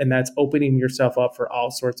stars, and that's opening yourself up for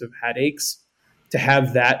all sorts of headaches. To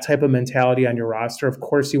have that type of mentality on your roster, of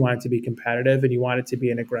course you want it to be competitive and you want it to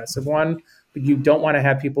be an aggressive one, but you don't want to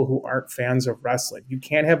have people who aren't fans of wrestling. You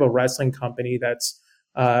can't have a wrestling company that's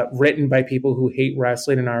written by people who hate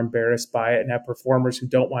wrestling and are embarrassed by it, and have performers who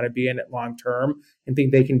don't want to be in it long term and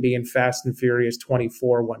think they can be in Fast and Furious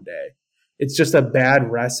 24 one day. It's just a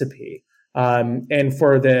bad recipe. And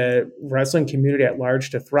for the wrestling community at large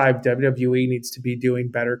to thrive, WWE needs to be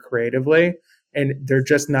doing better creatively. And they're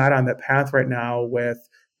just not on that path right now with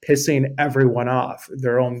pissing everyone off,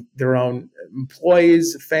 their own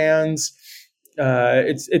employees, fans.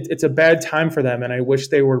 It's a bad time for them, and I wish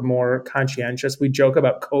they were more conscientious. We joke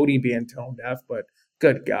about Cody being tone deaf, but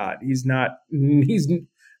good God, he's not. He's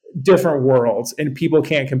different worlds, and people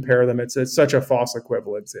can't compare them. It's such a false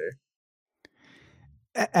equivalency.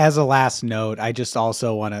 As a last note, I just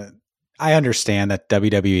also want to, I understand that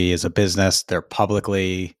WWE is a business. They're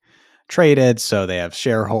publicly traded, so they have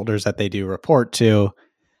shareholders that they do report to.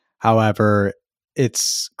 However,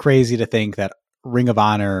 it's crazy to think that Ring of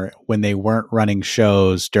Honor, when they weren't running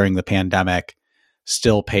shows during the pandemic,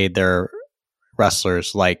 still paid their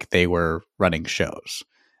wrestlers like they were running shows.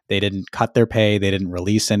 They didn't cut their pay. They didn't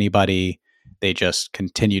release anybody. They just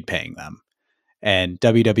continued paying them. And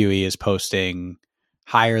WWE is posting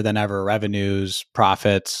higher than ever revenues,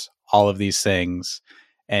 profits, all of these things,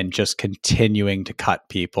 and just continuing to cut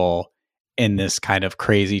people in this kind of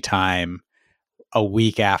crazy time a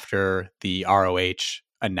week after the ROH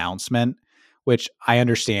announcement, which I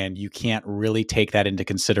understand you can't really take that into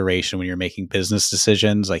consideration when you're making business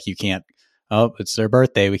decisions. Like you can't, oh, it's their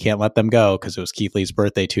birthday, we can't let them go because it was Keith Lee's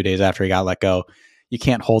birthday 2 days after he got let go. You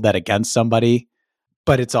can't hold that against somebody,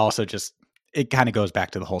 but it's also just, it kind of goes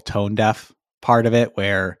back to the whole tone deaf part of it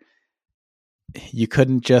where you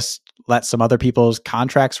couldn't just let some other people's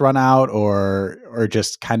contracts run out or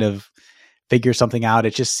just kind of figure something out.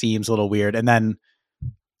 It just seems a little weird. And then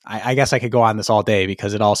I guess I could go on this all day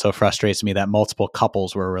because it also frustrates me that multiple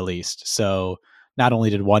couples were released. So not only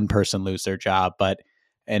did one person lose their job, but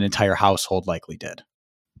an entire household likely did.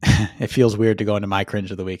 It feels weird to go into my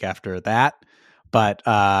cringe of the week after that. But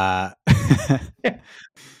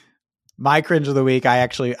my cringe of the week,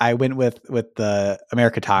 I went with the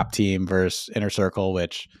America Top Team versus Inner Circle,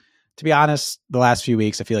 which, to be honest, the last few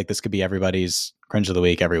weeks, I feel like this could be everybody's cringe of the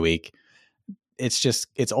week every week.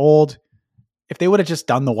 It's old. If they would have just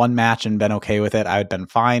done the one match and been okay with it, I would have been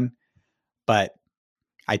fine. But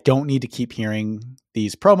I don't need to keep hearing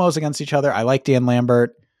these promos against each other. I like Dan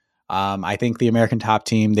Lambert. I think the American Top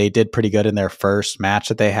Team, they did pretty good in their first match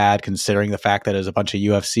that they had, considering the fact that it was a bunch of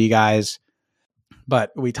UFC guys.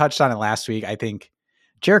 But we touched on it last week. I think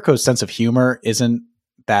Jericho's sense of humor isn't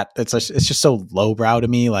that, it's just so lowbrow to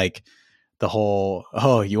me. Like the whole,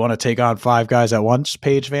 oh, you want to take on 5 guys at once,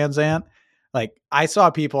 Paige Van Zandt? Like I saw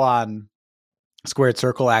people on Squared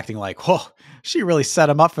Circle acting like, whoa, she really set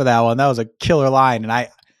him up for that one. That was a killer line. And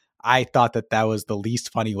I thought that was the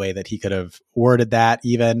least funny way that he could have worded that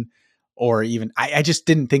even, or even, I just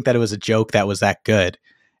didn't think that it was a joke that was that good.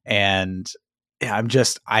 And yeah,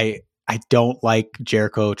 I don't like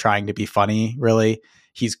Jericho trying to be funny, really.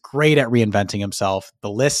 He's great at reinventing himself. The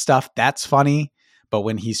list stuff, that's funny. But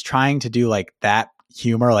when he's trying to do like that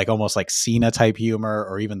humor, like almost like Cena type humor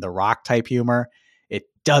or even The Rock type humor, it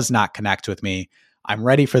does not connect with me. I'm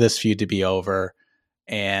ready for this feud to be over.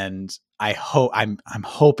 And I'm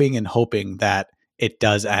hoping and hoping that it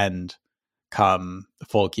does end come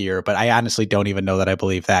Full Gear. But I honestly don't even know that I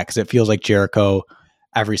believe that, because it feels like Jericho,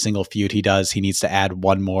 every single feud he does, he needs to add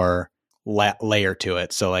one more layer to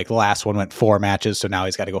it. So like the last one went 4 matches. So now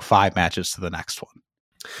he's got to go 5 matches to the next one.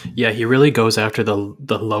 Yeah, he really goes after the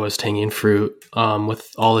lowest hanging fruit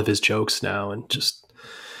with all of his jokes now, and just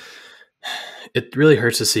it really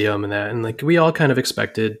hurts to see him in that. And like we all kind of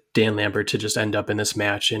expected Dan Lambert to just end up in this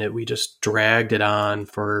match, and we just dragged it on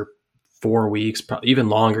for 4 weeks, probably even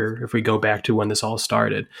longer if we go back to when this all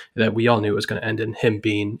started, that we all knew it was going to end in him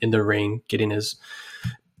being in the ring, getting his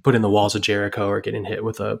put in the walls of Jericho, or getting hit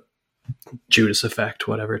with a Judas effect,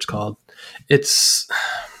 whatever it's called. It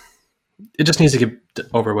just needs to get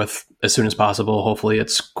over with as soon as possible. Hopefully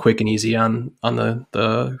it's quick and easy on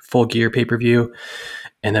the Full Gear pay-per-view,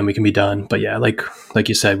 and then we can be done. But yeah, like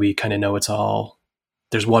you said, we kind of know it's all,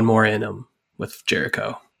 there's one more in him with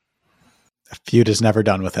Jericho. A feud is never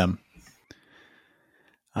done with him.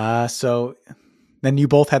 So then you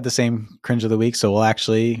both had the same cringe of the week. So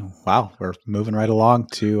we're moving right along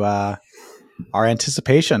to our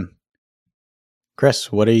anticipation.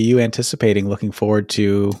 Chris, what are you anticipating, looking forward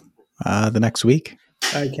to the next week?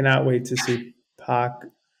 I cannot wait to see Pac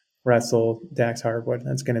wrestle Dax Harwood.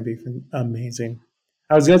 That's going to be amazing.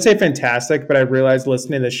 I was going to say fantastic, but I realized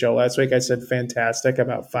listening to the show last week, I said fantastic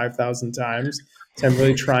about 5,000 times. So I'm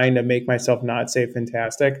really trying to make myself not say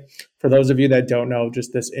fantastic. For those of you that don't know,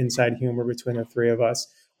 just this inside humor between the three of us.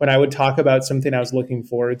 When I would talk about something I was looking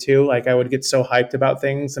forward to, like I would get so hyped about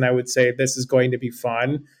things and I would say, this is going to be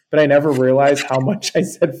fun. But I never realized how much I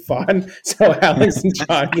said fun. So Alex and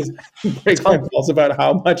John just break my balls about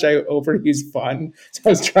how much I overuse fun. So I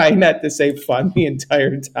was trying not to say fun the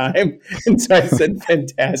entire time. And so I said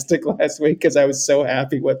fantastic last week because I was so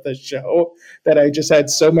happy with the show that I just had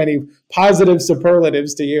so many positive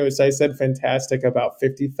superlatives to use. I said fantastic about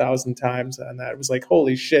 50,000 times. And that was like,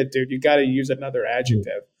 holy shit, dude, you got to use another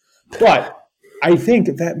adjective. But I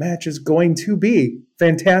think that match is going to be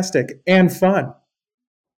fantastic and fun.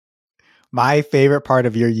 My favorite part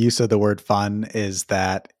of your use of the word fun is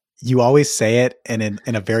that you always say it in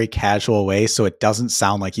a very casual way, so it doesn't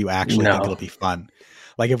sound like you actually think No. it'll be fun.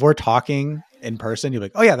 Like if we're talking in person, you're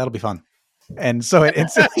like, "Oh yeah, that'll be fun," and so it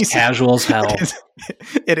instantly Casual as hell.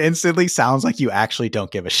 it instantly sounds like you actually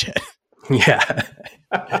don't give a shit. Yeah.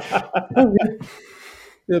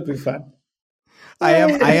 It'll be fun. I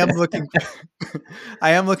am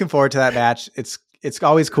looking forward to that match. It's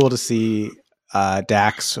always cool to see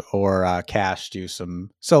Dax or Cash do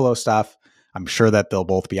some solo stuff. I'm sure that they'll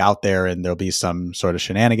both be out there and there'll be some sort of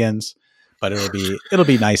shenanigans, but it'll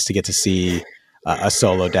be nice to get to see a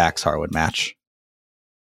solo Dax Harwood match.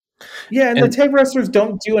 Yeah, and the tag wrestlers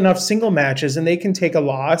don't do enough single matches, and they can take a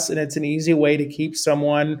loss, and it's an easy way to keep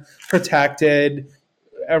someone protected.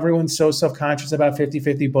 Everyone's so self-conscious about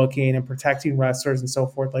 50-50 booking and protecting wrestlers and so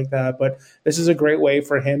forth like that. But this is a great way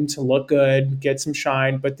for him to look good, get some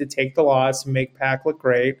shine, but to take the loss and make Pac look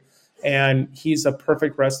great. And he's a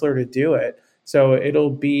perfect wrestler to do it. So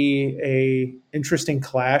it'll be a interesting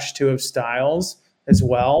clash too of styles as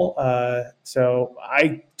well. So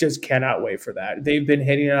I just cannot wait for that. They've been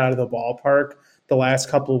hitting it out of the ballpark the last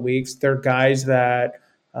couple of weeks. They're guys that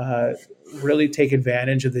really take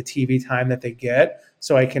advantage of the TV time that they get.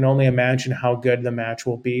 So I can only imagine how good the match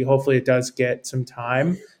will be. Hopefully it does get some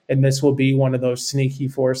time, and this will be one of those sneaky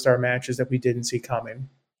 4-star matches that we didn't see coming.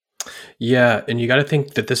 Yeah, and you got to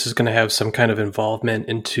think that this is going to have some kind of involvement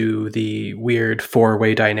into the weird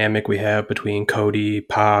 4-way dynamic we have between Cody,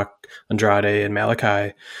 Pac, Andrade, and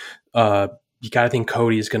Malachi. You got to think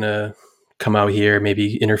Cody is going to come out here,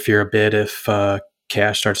 maybe interfere a bit if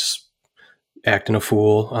Cash starts acting a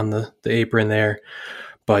fool on the apron there.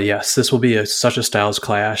 But yes, this will be such a styles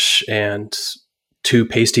clash, and two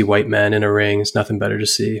pasty white men in a ring is nothing better to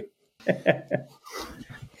see.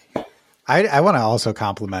 I want to also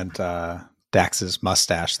compliment Dax's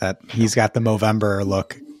mustache, that he's got the Movember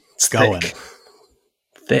look going.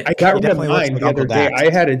 Thick. I got rid of mine the other day.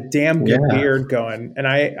 I had a damn good beard going, and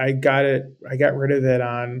I got rid of it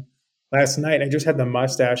on last night. I just had the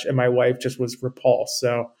mustache, and my wife just was repulsed.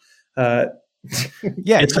 So,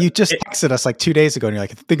 yeah, you just texted us like 2 days ago, and you're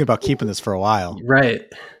like, thinking about keeping this for a while, right?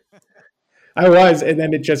 I was, and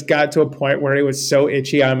then it just got to a point where it was so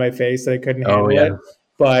itchy on my face that I couldn't handle it.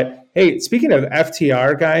 But hey, speaking of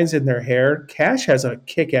FTR guys and their hair, Cash has a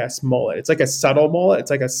kick-ass mullet. It's like a subtle mullet.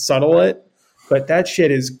 It's like a subtlet, but that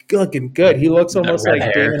shit is looking good. He looks almost like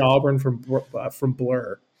hair. Damon Albarn from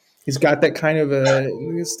Blur. He's got that kind of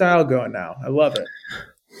a style going now. I love it.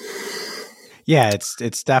 Yeah,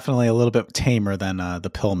 it's definitely a little bit tamer than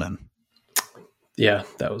the Pillman. Yeah,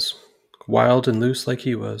 that was wild and loose like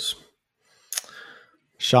he was.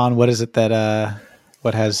 Sean, what is it that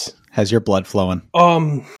what has your blood flowing?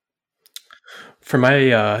 For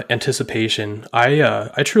my anticipation,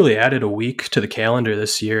 I truly added a week to the calendar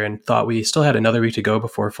this year and thought we still had another week to go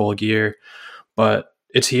before Full Gear, but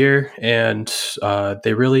it's here, and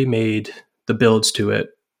they really made the builds to it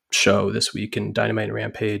show this week in Dynamite and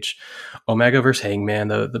Rampage. Omega versus Hangman,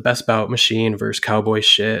 the best bout machine versus cowboy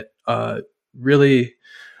shit. Really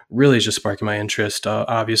is just sparking my interest.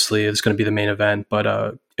 Obviously, it's going to be the main event,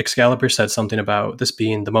 but Excalibur said something about this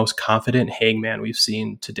being the most confident Hangman we've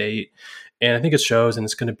seen to date. And I think it shows, and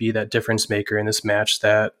it's going to be that difference maker in this match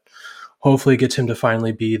that hopefully gets him to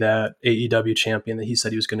finally be that AEW champion that he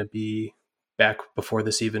said he was going to be back before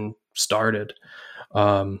this even started.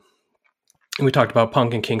 We talked about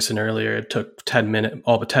Punk and Kingston earlier. It took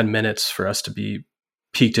all but 10 minutes for us to be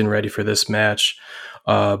peaked and ready for this match.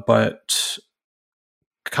 But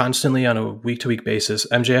constantly on a week-to-week basis,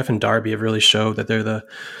 MJF and Darby have really showed that they're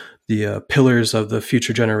the pillars of the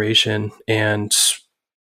future generation, and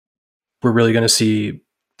we're really going to see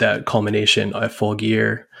that culmination at Full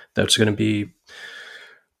Gear. That's going to be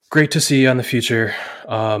great to see on the future.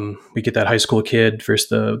 We get that high school kid versus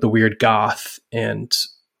the weird goth, and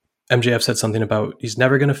MJF said something about he's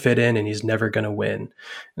never going to fit in and he's never going to win.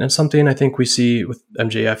 And it's something I think we see with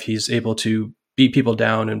MJF. He's able to beat people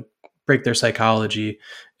down and break their psychology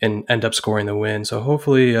and end up scoring the win. So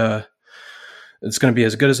hopefully it's going to be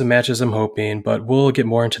as good as a match as I'm hoping, but we'll get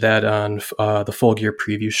more into that on the Full Gear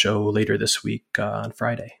preview show later this week on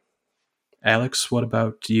Friday. Alex, what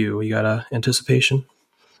about you? You got anticipation?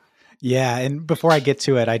 Yeah, and before I get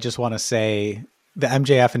to it, I just want to say the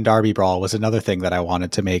MJF and Darby brawl was another thing that I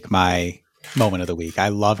wanted to make my moment of the week. I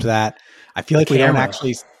loved that. I feel like we don't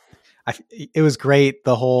actually... it was great.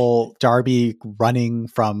 The whole Darby running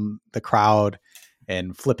from the crowd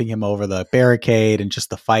and flipping him over the barricade and just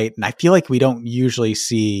the fight. And I feel like we don't usually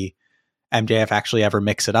see MJF actually ever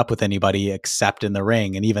mix it up with anybody except in the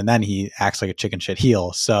ring. And even then he acts like a chicken shit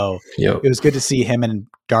heel. So It was good to see him and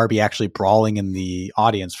Darby actually brawling in the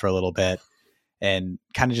audience for a little bit. and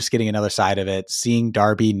kind of just getting another side of it, seeing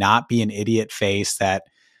Darby not be an idiot face that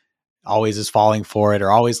always is falling for it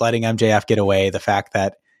or always letting MJF get away. The fact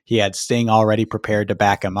that he had Sting already prepared to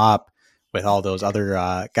back him up with all those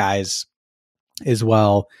other guys as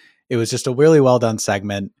well. It was just a really well done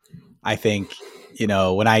segment. I think,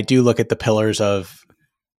 when I do look at the pillars of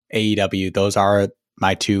AEW, those are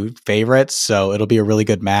my two favorites. So it'll be a really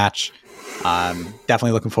good match.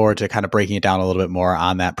 Definitely looking forward to kind of breaking it down a little bit more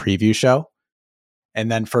on that preview show. And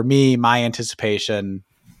then for me, my anticipation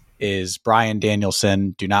is Bryan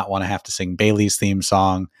Danielson. Do not want to have to sing Bayley's theme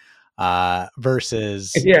song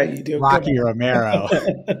versus you do. Rocky Romero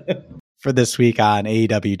for this week on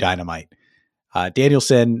AEW Dynamite.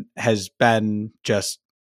 Danielson has been just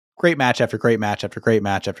great match after great match after great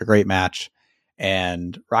match after great match.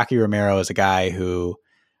 And Rocky Romero is a guy who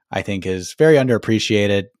I think is very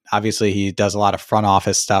underappreciated. Obviously, he does a lot of front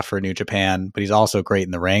office stuff for New Japan, but he's also great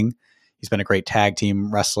in the ring. He's been a great tag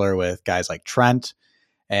team wrestler with guys like Trent.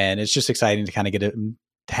 And it's just exciting to kind of get him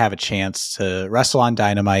to have a chance to wrestle on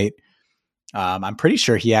Dynamite. I'm pretty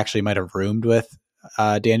sure he actually might have roomed with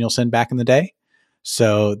Danielson back in the day.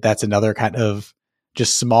 So that's another kind of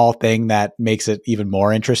just small thing that makes it even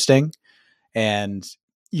more interesting. And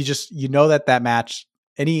you know that match,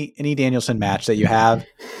 any Danielson match that you have,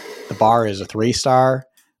 the bar is a 3-star,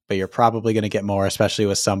 but you're probably going to get more, especially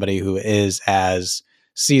with somebody who is as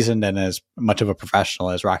seasoned and as much of a professional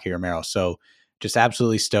as Rocky Romero. So just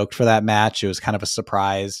absolutely stoked for that match. It was kind of a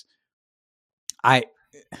surprise. I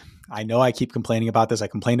know I keep complaining about this. I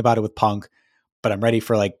complained about it with Punk, but I'm ready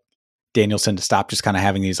for like Danielson to stop just kind of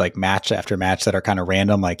having these like match after match that are kind of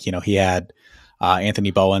random. Like, he had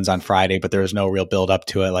Anthony Bowens on Friday, but there was no real build up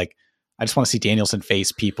to it. Like, I just want to see Danielson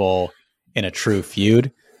face people in a true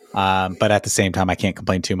feud. But at the same time, I can't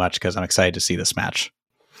complain too much because I'm excited to see this match.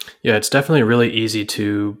 Yeah, it's definitely really easy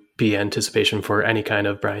to be anticipation for any kind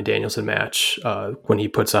of Bryan Danielson match when he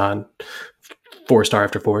puts on 4-star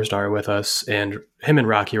after 4-star with us. And him and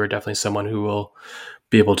Rocky are definitely someone who will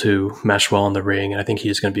be able to mesh well in the ring. And I think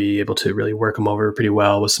he's going to be able to really work him over pretty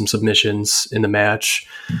well with some submissions in the match.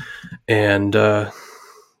 And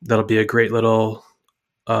that'll be a great little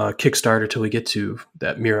Kickstarter till we get to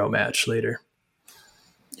that Miro match later.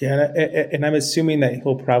 Yeah, and I'm assuming that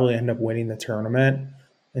he'll probably end up winning the tournament.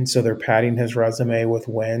 And so they're padding his resume with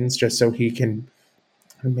wins just so he can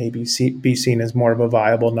maybe be seen as more of a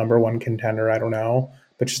viable number one contender. I don't know.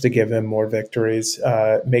 But just to give him more victories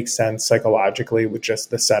makes sense psychologically with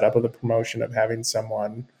just the setup of the promotion of having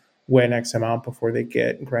someone win X amount before they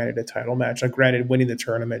get granted a title match. Now, granted, winning the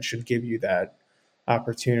tournament should give you that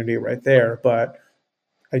opportunity right there. But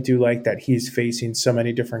I do like that he's facing so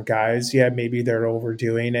many different guys. Yeah, maybe they're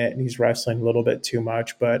overdoing it and he's wrestling a little bit too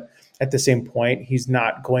much. But at the same point, he's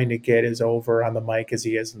not going to get as over on the mic as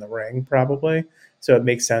he is in the ring, probably. So it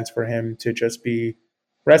makes sense for him to just be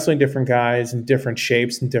wrestling different guys in different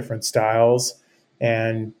shapes and different styles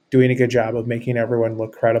and doing a good job of making everyone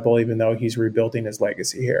look credible, even though he's rebuilding his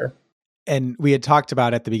legacy here. And we had talked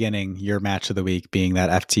about at the beginning, your match of the week being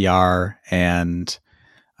that FTR and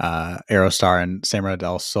Aerostar and Samurai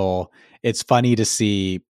Del Sol. It's funny to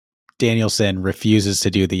see Danielson refuses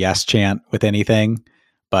to do the yes chant with anything,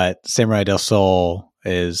 but Samurai Del Sol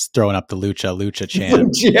is throwing up the lucha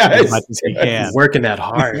chant yes. as much as he can. Working that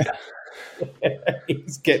hard.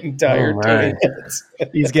 He's getting tired.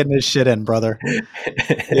 He's getting his shit in, brother.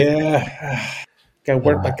 Yeah. Gotta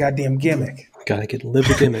work my goddamn gimmick. Gotta live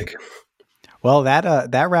the gimmick. Well,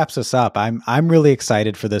 that wraps us up. I'm really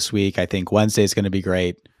excited for this week. I think Wednesday is going to be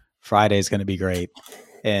great. Friday is going to be great.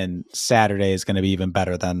 And Saturday is going to be even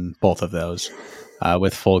better than both of those,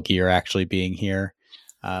 with Full Gear actually being here.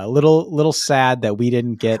 A little sad that we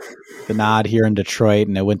didn't get the nod here in Detroit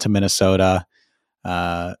and it went to Minnesota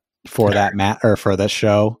for that for this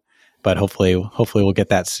show, but hopefully we'll get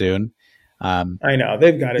that soon. I know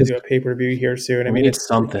they've got to do a pay-per-view here soon. I mean, it's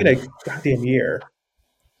something. It's been a goddamn year.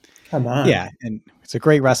 Come on. Yeah, and it's a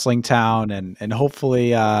great wrestling town, and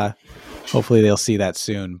hopefully they'll see that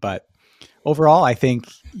soon. But overall, I think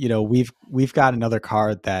we've got another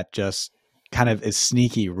card that just kind of is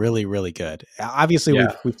sneaky, really, really good. Obviously,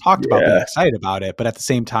 we've talked about being excited about it, but at the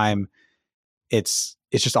same time, it's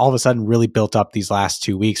just all of a sudden really built up these last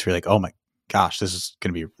 2 weeks. We're like, oh my gosh, this is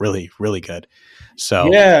going to be really, really good.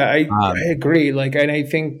 So I agree. And I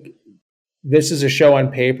think this is a show on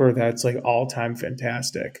paper that's like all time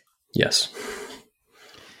fantastic. Yes.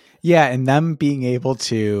 Yeah, and them being able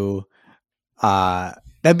to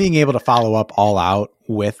follow up All Out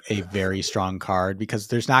with a very strong card, because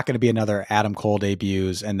there's not going to be another Adam Cole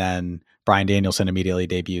debuts and then Bryan Danielson immediately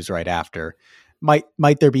debuts right after. Might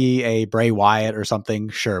there be a Bray Wyatt or something?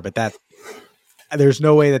 Sure, but there's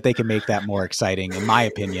no way that they can make that more exciting, in my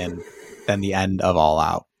opinion, than the end of All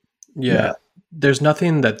Out. Yeah. There's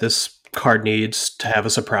nothing that this card needs to have a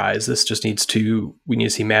surprise. This just we need to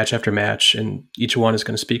see match after match, and each one is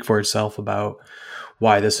going to speak for itself about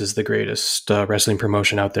why this is the greatest wrestling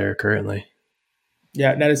promotion out there currently.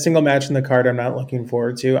 Yeah, not a single match in the card I'm not looking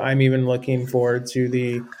forward to. I'm even looking forward to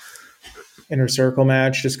the Inner Circle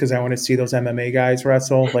match just because I want to see those MMA guys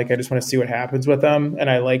wrestle. Like, I just want to see what happens with them. And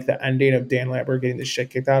I like the ending of Dan Lambert getting the shit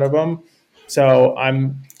kicked out of him. So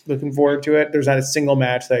I'm looking forward to it. There's not a single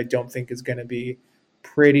match that I don't think is going to be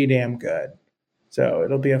pretty damn good. So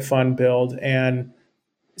it'll be a fun build. And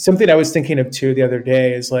something I was thinking of too the other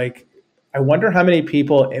day is like, I wonder how many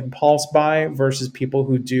people impulse buy versus people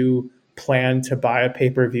who do plan to buy a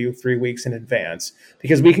pay-per-view 3 weeks in advance,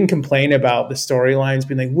 because we can complain about the storylines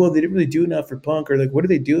being like, well, they didn't really do enough for Punk, or like, what are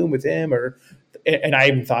they doing with him? And I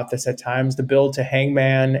even thought this at times, the build to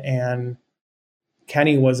Hangman and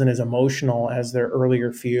Kenny wasn't as emotional as their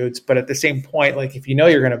earlier feuds. But at the same point, like, if you know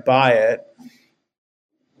you're going to buy it,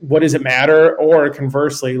 what does it matter? Or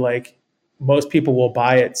conversely, like, most people will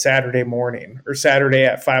buy it Saturday morning or Saturday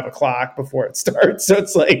at 5:00 before it starts. So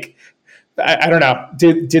it's like, I don't know.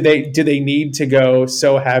 Do they need to go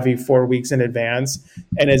so heavy 4 weeks in advance?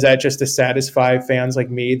 And is that just to satisfy fans like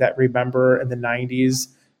me that remember in the 90s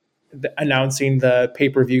announcing the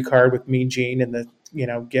pay-per-view card with Mean Gene in the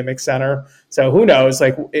gimmick center? So who knows?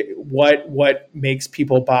 Like, what makes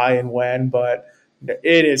people buy and when? But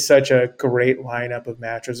it is such a great lineup of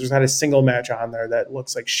matches. There's not a single match on there that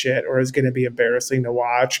looks like shit or is going to be embarrassing to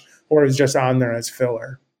watch or is just on there as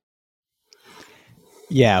filler.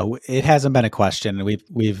 Yeah, it hasn't been a question.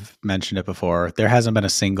 We've mentioned it before. There hasn't been a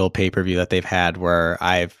single pay-per-view that they've had where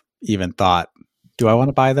I've even thought, do I want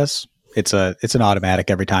to buy this? It's an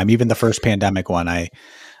automatic every time. Even the first pandemic one,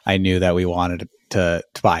 I knew that we wanted to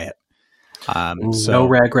buy it. So no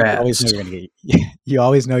regrets. You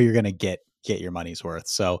always know you're going to get your money's worth.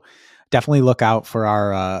 So definitely look out for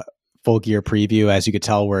our Full Gear preview. As you could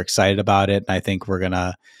tell, we're excited about it. And I think we're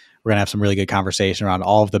gonna have some really good conversation around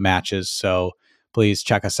all of the matches. So please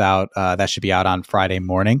check us out. That should be out on Friday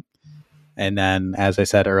morning. And then, as I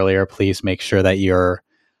said earlier, please make sure that you're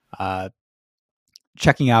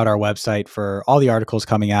checking out our website for all the articles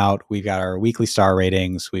coming out. We've got our weekly star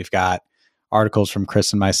ratings. We've got articles from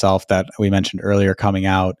Chris and myself that we mentioned earlier coming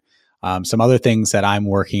out. Some other things that I'm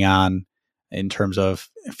working on in terms of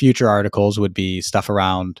future articles would be stuff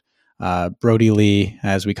around Brody Lee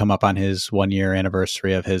as we come up on his 1 year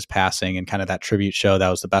anniversary of his passing and kind of that tribute show. That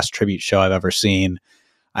was the best tribute show I've ever seen.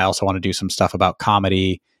 I also want to do some stuff about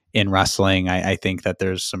comedy in wrestling. I think that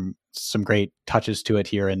there's some great touches to it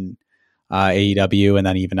here in AEW and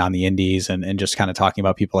then even on the indies and just kind of talking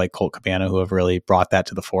about people like Colt Cabana who have really brought that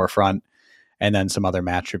to the forefront, and then some other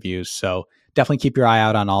match reviews. So definitely keep your eye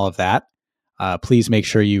out on all of that. Please make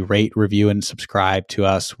sure you rate, review, and subscribe to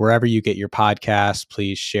us wherever you get your podcasts.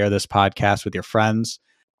 Please share this podcast with your friends.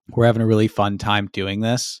 We're having a really fun time doing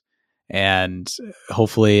this, and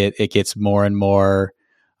hopefully it gets more and more,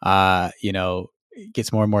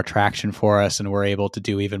 gets more and more traction for us, and we're able to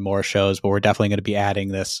do even more shows. But we're definitely going to be adding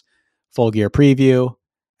this Full Gear preview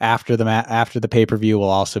after the pay-per-view. We'll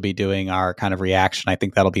also be doing our kind of reaction. I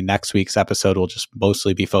think that'll be next week's episode. We'll just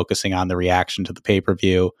mostly be focusing on the reaction to the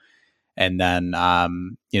pay-per-view. And then,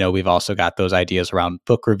 we've also got those ideas around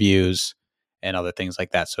book reviews and other things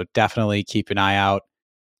like that. So definitely keep an eye out.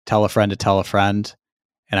 Tell a friend to tell a friend.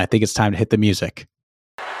 And I think it's time to hit the music.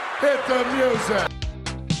 Hit the music.